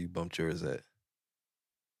head where you bumped yours at.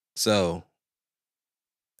 So,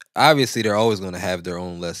 obviously, they're always going to have their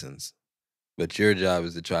own lessons. But your job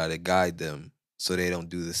is to try to guide them so they don't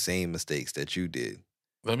do the same mistakes that you did.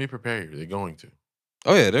 Let me prepare you. They're going to.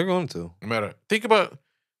 Oh, yeah, they're going to. No matter. Think about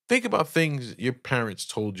things your parents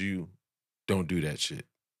told you, don't do that shit.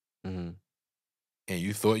 And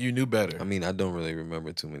you thought you knew better. I mean, I don't really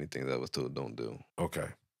remember too many things I was told don't do. Okay.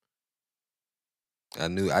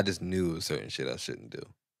 I just knew certain shit I shouldn't do.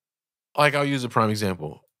 Like, I'll use a prime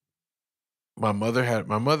example. My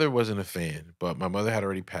mother wasn't a fan, but my mother had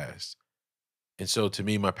already passed. And so to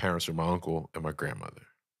me, my parents were my uncle and my grandmother.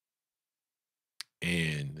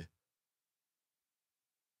 And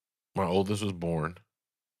my oldest was born.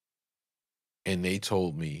 And they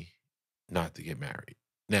told me not to get married.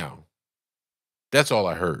 Now, that's all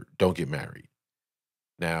I heard. Don't get married.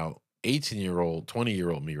 Now, 18-year-old,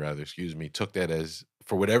 20-year-old me, rather, excuse me, took that as,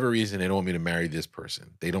 for whatever reason, they don't want me to marry this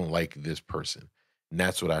person. They don't like this person. And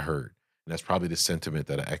that's what I heard. And that's probably the sentiment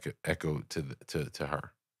that I echoed to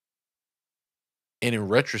her. And in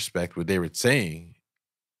retrospect, what they were saying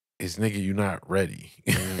is, nigga, you're not ready.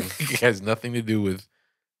 It has nothing to do with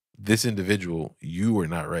this individual. You are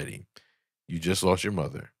not ready. You just lost your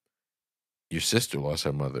mother. Your sister lost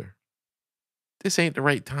her mother. This ain't the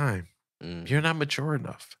right time. You're not mature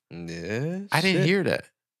enough. Yeah, I didn't hear that.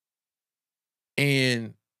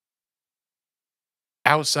 And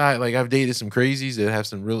outside, like, I've dated some crazies that have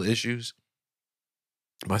some real issues.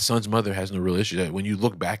 my son's mother has no real issue. That when you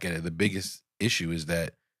look back at it, the biggest issue is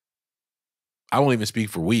that I won't even speak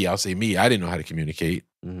for we. I'll say me. I didn't know how to communicate.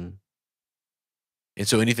 Mhm. And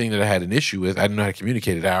so anything that I had an issue with, I didn't know how to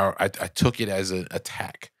communicate it. I took it as an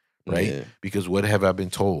attack, right? Yeah. Because what have I been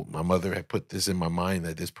told? My mother had put this in my mind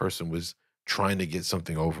that this person was trying to get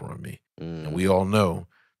something over on me. And we all know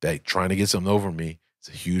that trying to get something over on me is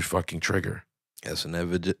a huge fucking trigger. That's when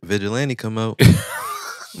that vigilante come out.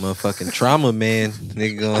 Motherfucking trauma, man.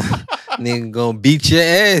 Nigga gonna beat your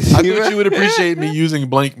ass. I thought you would appreciate me using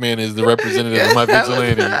Blank Man as the representative of my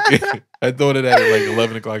vigilante. I thought of that at like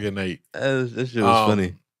 11 o'clock at night. That shit was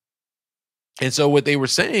funny. And so what they were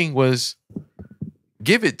saying was,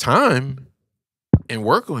 give it time and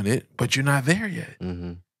work on it, but you're not there yet.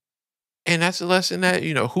 Mm-hmm. And that's a lesson that,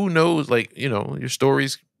 who knows, like, your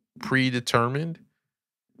story's predetermined.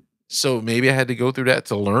 So maybe I had to go through that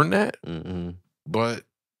to learn that. Mm-hmm. But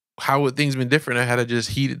how would things been different? I had to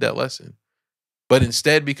just heeded that lesson. But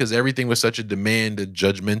instead, because everything was such a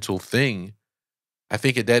judgmental thing, I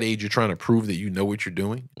think at that age, you're trying to prove that you know what you're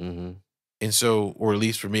doing. Mm-hmm. And so, or at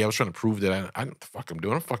least for me, I was trying to prove that I know what the fuck I'm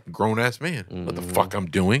doing. I'm a fucking grown-ass man. Mm-hmm. What the fuck I'm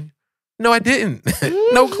doing? No, I didn't.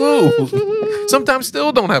 No clue. Sometimes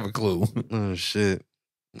still don't have a clue. Oh, shit.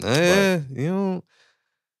 Yeah,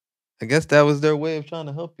 I guess that was their way of trying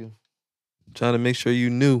to help you. Trying to make sure you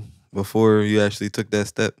knew before you actually took that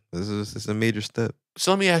step. This is a major step.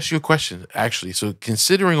 So let me ask you a question, actually. So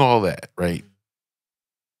considering all that, right?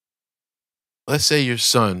 Let's say your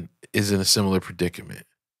son is in a similar predicament.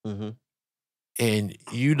 Mm-hmm. And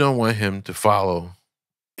you don't want him to follow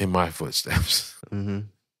in my footsteps. Mm-hmm.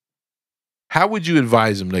 How would you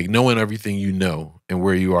advise him, like knowing everything you know and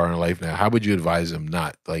where you are in life now, how would you advise him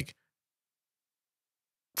not, like,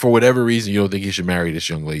 for whatever reason, you don't think he should marry this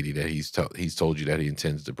young lady that he's told you that he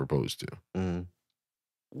intends to propose to? Mm-hmm.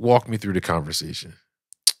 Walk me through the conversation.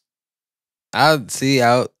 I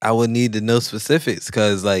would need to know specifics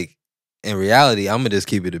because, like, in reality, I'm gonna just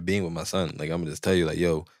keep it a being with my son. Like, I'm gonna just tell you, like,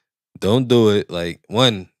 yo, don't do it. Like,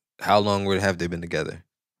 one, how long have they been together?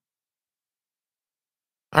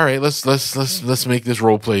 All right, let's make this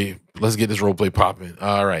role play. Let's get this role play popping.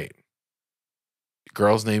 All right.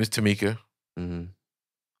 Girl's name is Tamika. Mm-hmm.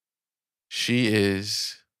 She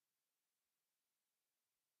is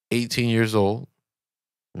 18 years old.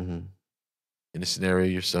 Mm-hmm. In the scenario,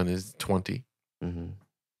 your son is 20. Mm-hmm.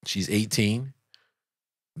 She's 18.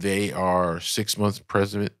 They are 6 months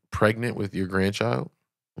pregnant with your grandchild.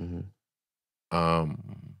 Mm-hmm.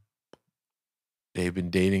 They've been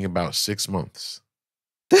dating about 6 months.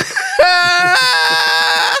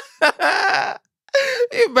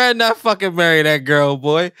 You better not fucking marry that girl,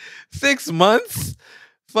 boy. 6 months?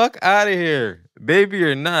 Fuck out of here. Baby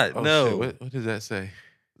or not. Oh, no. Shit. What does that say?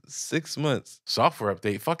 6 months. Software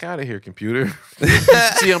update. Fuck out of here, computer.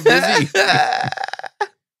 See, I'm busy.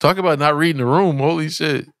 Talk about not reading the room. Holy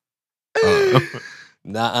shit. Yeah.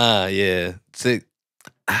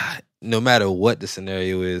 No matter what the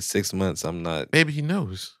scenario is, 6 months, I'm not. Maybe he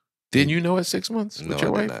knows. Didn't you know at 6 months? No, with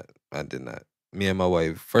your wife? did not. I did not. Me and my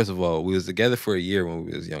wife, first of all, we was together for a year when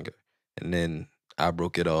we was younger. And then I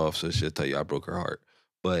broke it off, so she'll tell you I broke her heart.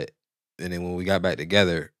 And then when we got back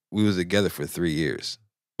together, we was together for 3 years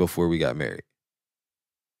before we got married.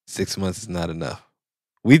 6 months is not enough.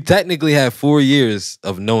 We technically had 4 years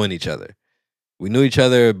of knowing each other. We knew each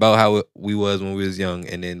other about how we was when we was young,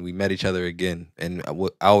 and then we met each other again. And I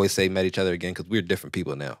always say met each other again because we're different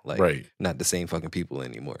people now. Like, right. Not the same fucking people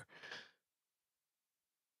anymore.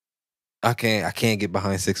 I can't get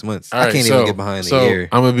behind 6 months. I can't even get behind a year.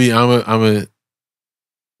 I'm a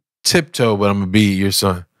tiptoe, but I'm gonna be your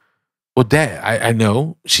son. Well, Dad, I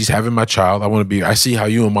know she's having my child. I see how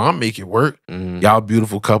you and Mom make it work. Mm-hmm. Y'all a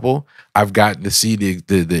beautiful couple. I've gotten to see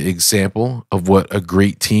the example of what a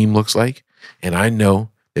great team looks like. And I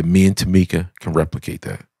know that me and Tamika can replicate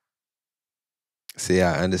that. See,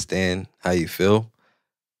 I understand how you feel,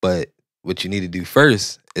 but what you need to do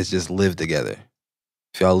first is just live together.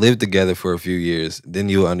 If y'all live together for a few years, then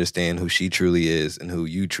you'll understand who she truly is and who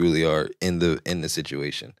you truly are in the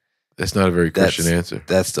situation. That's not a very Christian answer.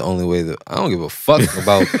 That's the only way that I don't give a fuck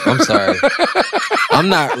about. I'm sorry. I'm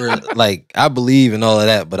not I believe in all of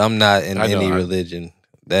that, but I'm not in any religion.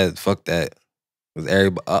 Fuck that. Because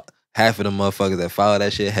everybody, half of the motherfuckers that follow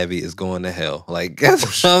that shit heavy is going to hell. Like,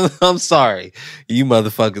 I'm sorry, you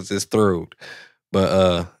motherfuckers is thrilled.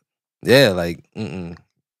 But yeah, like,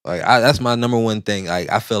 that's my number one thing. Like,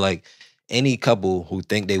 I feel like any couple who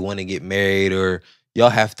think they want to get married, or y'all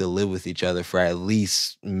have to live with each other for at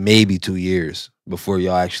least maybe 2 years before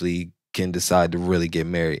y'all actually can decide to really get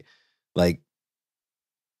married. Like,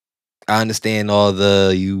 I understand all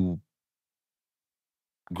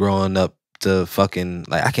growing up to fucking,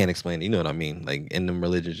 like, I can't explain it, you know what I mean? Like, in them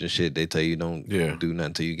religions and shit, they tell you don't do nothing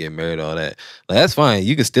until you get married, all that. Like, that's fine.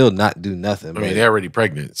 You can still not do nothing. I mean, they're already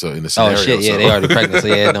pregnant, so in the scenario. Oh, shit, yeah, they already pregnant, so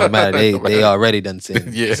yeah, it don't matter. They already done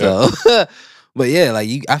sinned. Yeah. So, but yeah, like,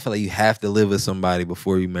 I feel like you have to live with somebody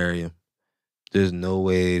before you marry them. There's no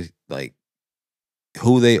way, like,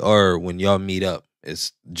 who they are when y'all meet up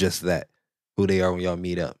is just that. Who they are when y'all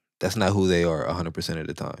meet up. That's not who they are 100% of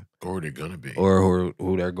the time. Or they're gonna be. Or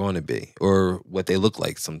who they're going to be. Or what they look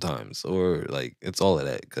like sometimes. Or, like, it's all of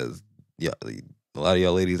that. Because, yeah, a lot of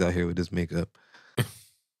y'all ladies out here with this makeup.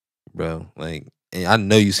 Bro, like, and I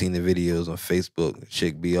know you seen the videos on Facebook.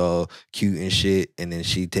 Chick be all cute and shit, and then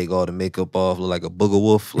she take all the makeup off, look like a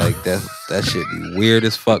BoogaWolf. Like, that shit be weird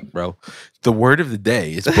as fuck, bro. The word of the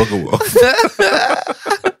day is BoogaWolf.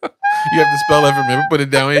 You have to spell it for me. Put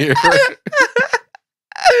it down here.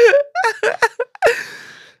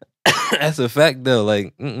 That's a fact though.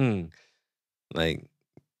 Like, like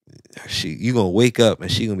you gonna wake up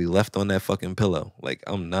and she gonna be left on that fucking pillow. Like,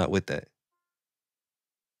 I'm not with that.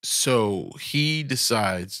 So he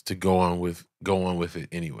decides to go on with it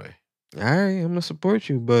anyway. All right, I'm gonna support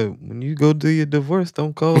you, but when you go do your divorce,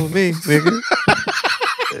 don't call me, nigga.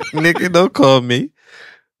 Nigga, don't call me.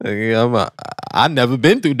 I never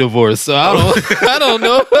been through divorce, so I don't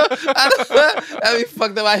know. I be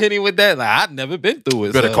fucked up. I hit him with that. Like, I've never been through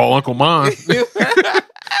it. Better call Uncle Mon.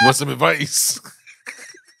 Want some advice?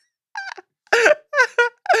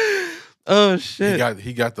 Oh shit!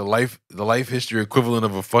 He got the life history equivalent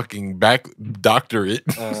of a fucking back doctorate.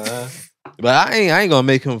 But I ain't gonna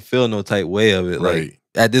make him feel no type way of it. Right. Like,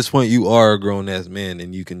 at this point, you are a grown ass man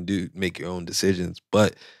and you can make your own decisions.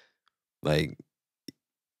 But like,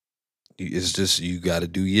 it's just, you got to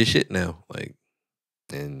do your shit now. Like,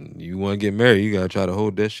 and you want to get married, you got to try to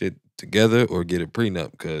hold that shit together or get a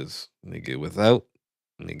prenup, because nigga, without,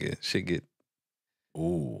 nigga, shit get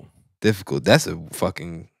difficult. That's a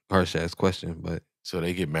fucking harsh ass question. But so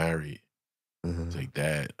they get married. It's like,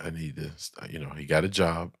 Dad, I need to, he got a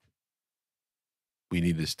job. We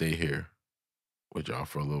need to stay here with y'all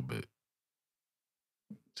for a little bit.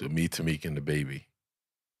 So me, Tamika, and the baby.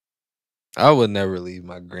 I would never leave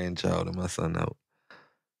my grandchild and my son out.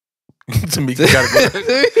 Tamika gotta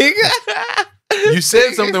go. You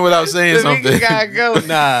said something without saying something. Gotta go.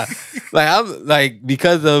 Nah, I'm like,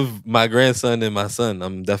 because of my grandson and my son,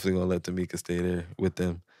 I'm definitely gonna let Tamika stay there with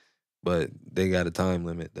them. But they got a time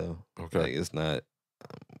limit though. Okay, like, it's not.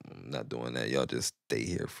 I'm not doing that. Y'all just stay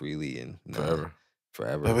here freely and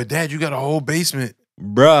forever. But Dad, you got a whole basement,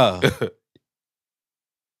 bruh.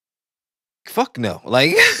 Fuck no.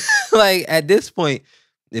 Like, like, at this point,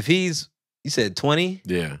 if you said 20?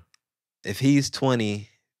 Yeah. If he's 20,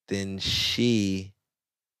 then she's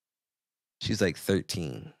like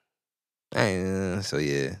 13. So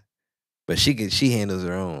yeah. But she handles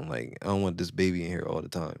her own. Like, I don't want this baby in here all the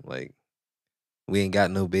time. Like, we ain't got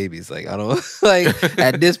no babies. Like, I don't, like,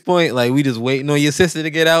 at this point, like, we just waiting on your sister to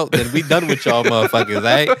get out, then we done with y'all motherfuckers,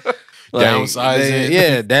 right? Like, downsizing.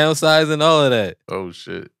 Yeah, downsizing, all of that. Oh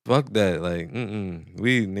shit. Fuck that. Like,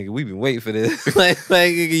 we been waiting for this. like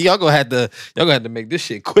y'all gonna have to make this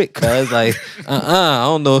shit quick, cuz like, I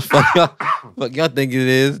don't know what y'all think it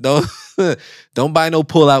is. Don't buy no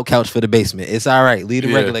pull-out couch for the basement. It's all right. Leave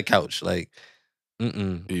the regular couch. Like,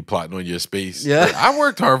 Be plotting on your space. Yeah. Like, I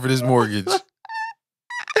worked hard for this mortgage.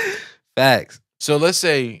 Facts. So let's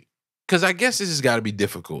say, because I guess this has got to be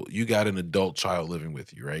difficult. You got an adult child living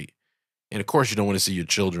with you, right? And of course, you don't want to see your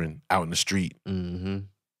children out in the street.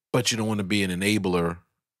 But you don't want to be an enabler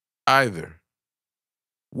either.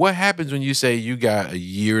 What happens when you say you got a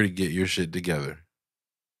year to get your shit together?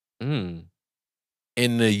 In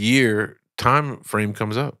the year, time frame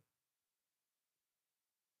comes up.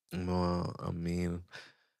 Well, I mean,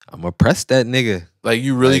 I'm gonna press that nigga. Like,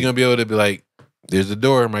 you really gonna be able to be like, there's the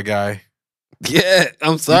door, my guy. Yeah,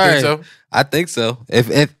 I'm sorry. You think so? I think so. If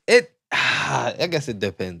it, I guess it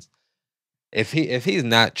depends. If he's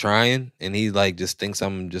not trying and he like just thinks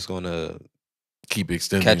I'm just gonna keep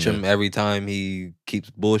extending, catch him every time he keeps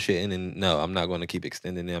bullshitting, and no, I'm not gonna keep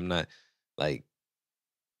extending it. I'm not, like,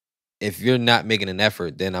 if you're not making an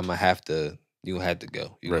effort, then I'm gonna have to. You have to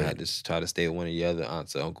go. You're gonna have to try to stay with one of your other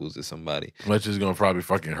aunts or uncles or somebody. Which is gonna probably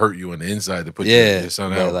fucking hurt you on the inside to put your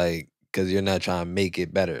son out. Like, because you're not trying to make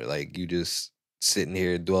it better. Like, you just sitting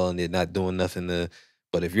here dwelling it, not doing nothing to.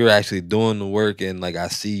 But if you're actually doing the work and, like, I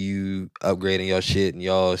see you upgrading your shit and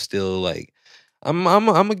y'all still, like, I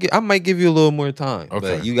might give you a little more time.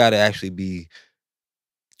 Okay. But you got to actually be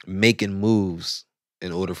making moves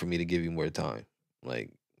in order for me to give you more time.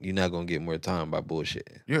 Like, you're not going to get more time by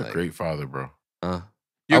bullshitting. You're like, a great father, bro. Huh?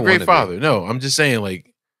 You're a great father. No, I'm just saying,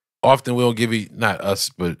 like, often we don't give not us,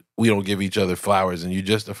 but we don't give each other flowers, and you're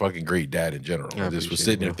just a fucking great dad in general. I just was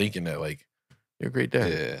sitting there thinking that, like, you're a great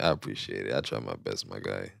dad. Yeah, I appreciate it. I try my best, my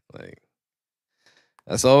guy. Like,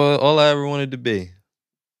 that's all I ever wanted to be.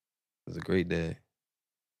 Was a great dad.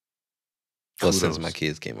 Well, since my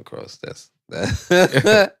kids came across, that's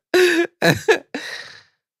that.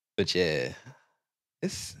 But yeah,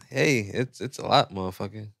 it's a lot,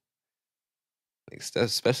 motherfucker. Like,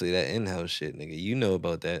 especially that in-house shit, nigga. You know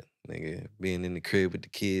about that, nigga. Being in the crib with the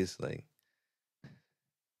kids, like,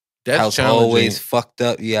 that's house always fucked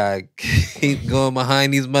up. Yeah, keep going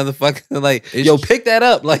behind these motherfuckers. Like, yo, pick that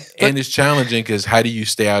up. Like, and it's challenging because how do you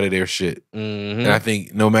stay out of their shit? And I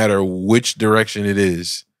think no matter which direction it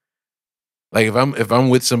is, like if I'm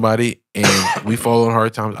with somebody and we fall on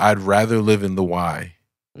hard times, I'd rather live in the why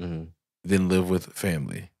than live with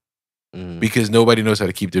family. Because nobody knows how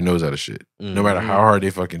to keep their nose out of shit, no matter how hard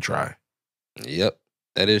they fucking try. Yep,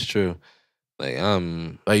 that is true. Like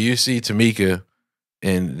you see Tamika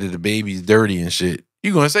and the baby's dirty and shit.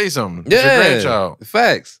 You gonna say something? Yeah, it's your grandchild.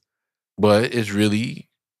 Facts. But it's really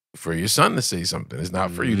for your son to say something. It's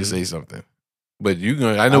not for you to say something. But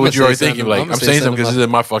I know what you're already thinking. Like, I'm saying something because it's in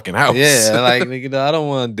my fucking house. Yeah, like, nigga, I don't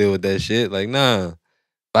want to deal with that shit. Like, nah. If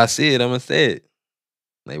I see it, I'm gonna say it.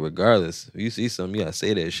 Like, regardless, if you see something, you gotta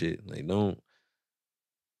say that shit. Like, don't.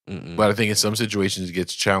 But I think in some situations it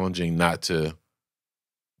gets challenging not to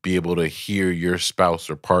be able to hear your spouse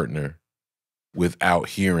or partner without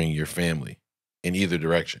hearing your family in either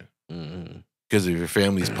direction. Because if your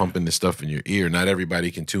family's pumping this stuff in your ear, not everybody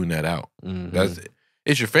can tune that out.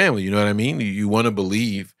 It's your family, you know what I mean? You want to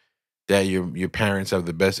believe that your parents have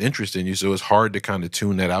the best interest in you, so it's hard to kind of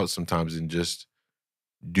tune that out sometimes and just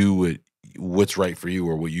do what's right for you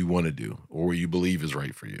or what you want to do or what you believe is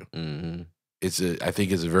right for you. I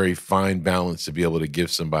think it's a very fine balance to be able to give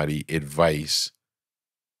somebody advice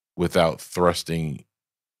without thrusting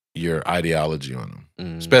your ideology on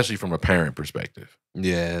them, especially from a parent perspective.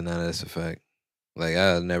 Yeah, no, that's a fact. Like,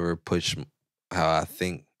 I never push how I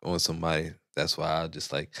think on somebody. That's why I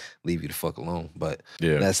just like leave you the fuck alone. But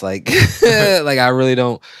that's like, like, I really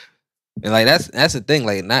don't. And like that's the thing.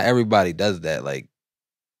 Like, not everybody does that. Like,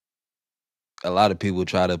 a lot of people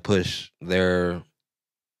try to push their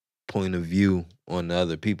point of view on the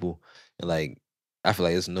other people, and like, I feel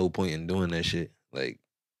like there's no point in doing that shit. Like,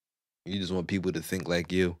 you just want people to think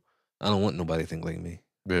like you. I don't want nobody to think like me.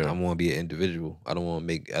 Yeah. I want to be an individual. I don't want to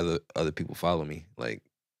make other people follow me. Like,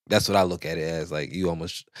 that's what I look at it as. Like, you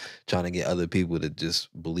almost trying to get other people to just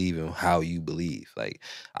believe in how you believe. Like,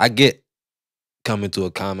 I get coming to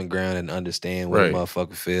a common ground and understand what a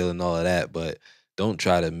motherfucker feel and all of that, but don't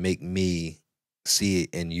try to make me see it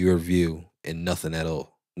in your view and nothing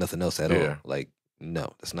else at all. Like,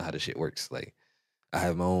 no, that's not how this shit works. Like, I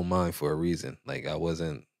have my own mind for a reason. Like, I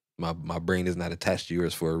wasn't. My brain is not attached to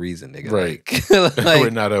yours for a reason, nigga. Right. Like,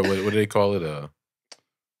 we're not what do they call it? A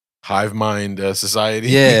hive mind society?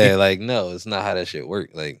 Yeah, like, no, it's not how that shit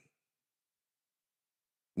work. Like,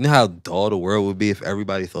 you know how dull the world would be if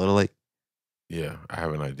everybody thought alike? Yeah, I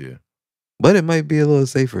have an idea. But it might be a little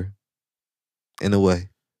safer. In a way.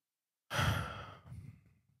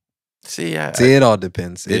 See, it all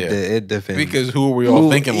depends. It depends. Because who are we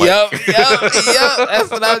all thinking like? Yep.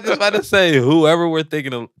 That's what I was just about to say. Whoever we're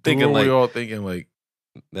thinking like. Who are we all thinking like?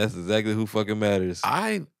 That's exactly who fucking matters.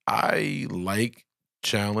 I like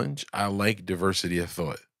challenge. I like diversity of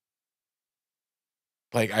thought.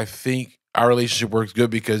 Like, I think our relationship works good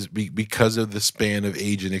because of the span of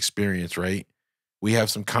age and experience, right? We have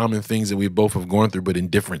some common things that we both have gone through, but in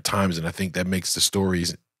different times, and I think that makes the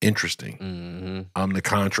stories interesting. The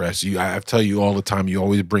contrast. I tell you all the time, you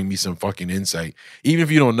always bring me some fucking insight. Even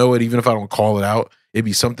if you don't know it, even if I don't call it out, it'd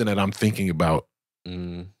be something that I'm thinking about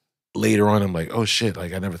later on. I'm like, oh shit,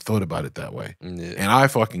 like, I never thought about it that way. And I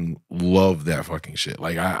fucking love that fucking shit.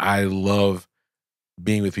 Like, I love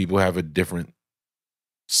being with people who have a different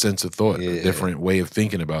sense of thought, a different way of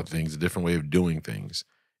thinking about things, a different way of doing things.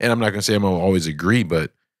 And I'm not gonna say I'm gonna always agree,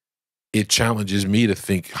 but it challenges me to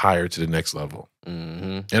think higher to the next level.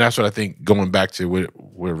 And that's what I think, going back to what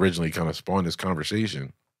originally kind of spawned this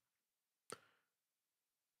conversation.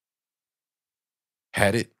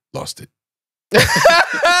 Had it, lost it.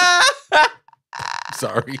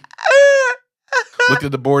 Sorry. Looked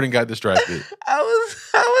at the board and got distracted. I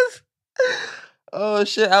was oh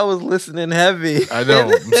shit, I was listening heavy. I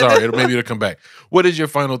know. I'm sorry. Maybe it'll come back. What is your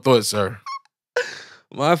final thought, sir?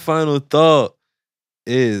 My final thought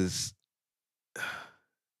is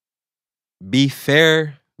be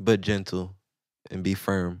fair but gentle, and be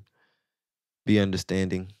firm. Be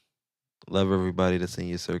understanding. Love everybody that's in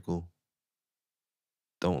your circle.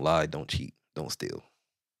 Don't lie, don't cheat, don't steal.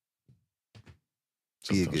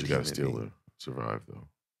 Be a good you gotta human steal being. to survive, though.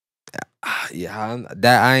 I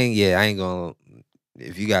ain't gonna.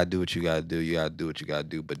 If you gotta do what you gotta do, you gotta do what you gotta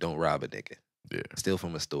do. But don't rob a nigga. Yeah. Steal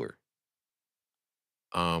from a store.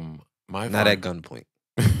 My Not at gunpoint.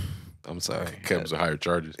 I'm sorry. Comes with higher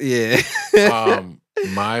charges. Yeah.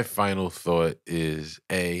 My final thought is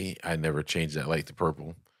A, I never changed that light to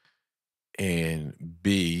purple. And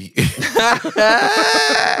B,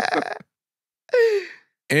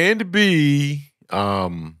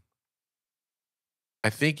 I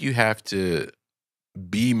think you have to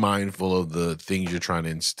be mindful of the things you're trying to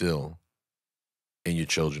instill in your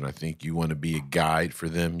children. I think you want to be a guide for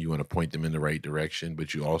them. You want to point them in the right direction,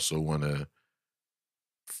 but you also want to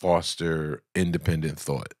foster independent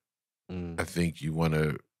thought. I think you want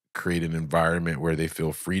to create an environment where they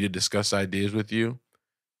feel free to discuss ideas with you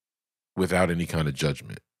without any kind of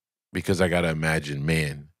judgment. Because I got to imagine,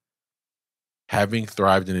 man, having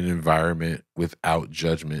thrived in an environment without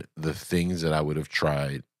judgment, the things that I would have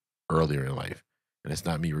tried earlier in life, and it's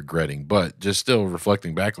not me regretting, but just still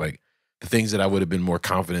reflecting back, like the things that I would have been more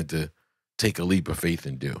confident to take a leap of faith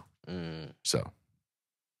and do. So.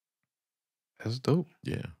 That's dope.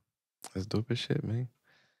 Yeah. That's dope as shit, man.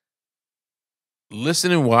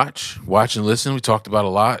 Listen and watch. Watch and listen. We talked about a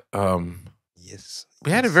lot. Yes.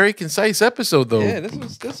 We had a very concise episode, though. Yeah, this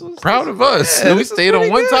was proud of us. Yeah, we stayed on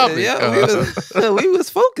one topic. Yeah, we was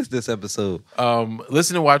focused this episode.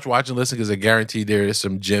 Listen and watch and listen, because I guarantee there is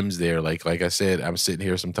some gems there. Like I said, I'm sitting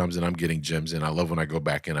here sometimes and I'm getting gems, and I love when I go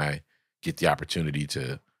back and I get the opportunity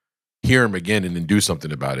to hear them again and then do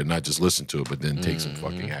something about it, not just listen to it, but then take some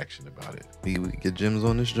fucking action about it. We get gems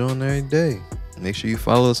on this joint every day. Make sure you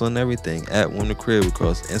follow us on everything at Warm the Crib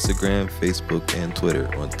across Instagram, Facebook, and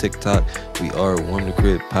Twitter. On TikTok, we are Warm the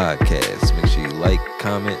Crib Podcast. Make sure you like,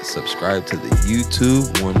 comment, subscribe to the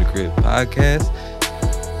YouTube Warm the Crib Podcast,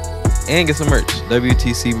 and get some merch.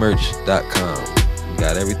 WTCmerch.com. We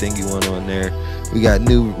got everything you want on there. We got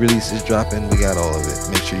new releases dropping. We got all of it.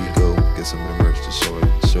 Make sure you go get some of the merch to show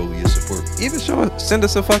your support. Even send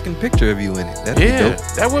us a fucking picture of you in it. That'd be dope.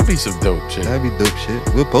 That would be some dope shit. That'd be dope shit.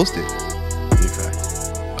 We'll post it. Big fact.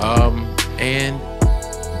 And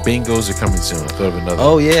bingos are coming soon. I thought of another.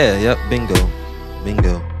 Oh yeah, yep, bingo.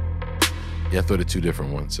 Yeah, I thought of 2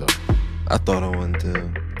 different ones. So I thought of one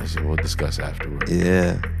too. I said we'll discuss afterwards.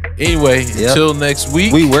 Yeah. Anyway, until next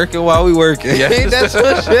week. We working while we working. Yeah, that's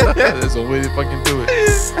what shit. That's a way to fucking do it.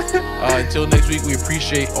 Until next week, we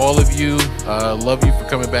appreciate all of you. Love you for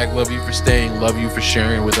coming back. Love you for staying. Love you for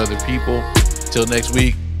sharing with other people. Till next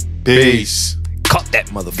week. Peace. Caught that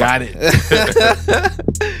motherfucker. Got it.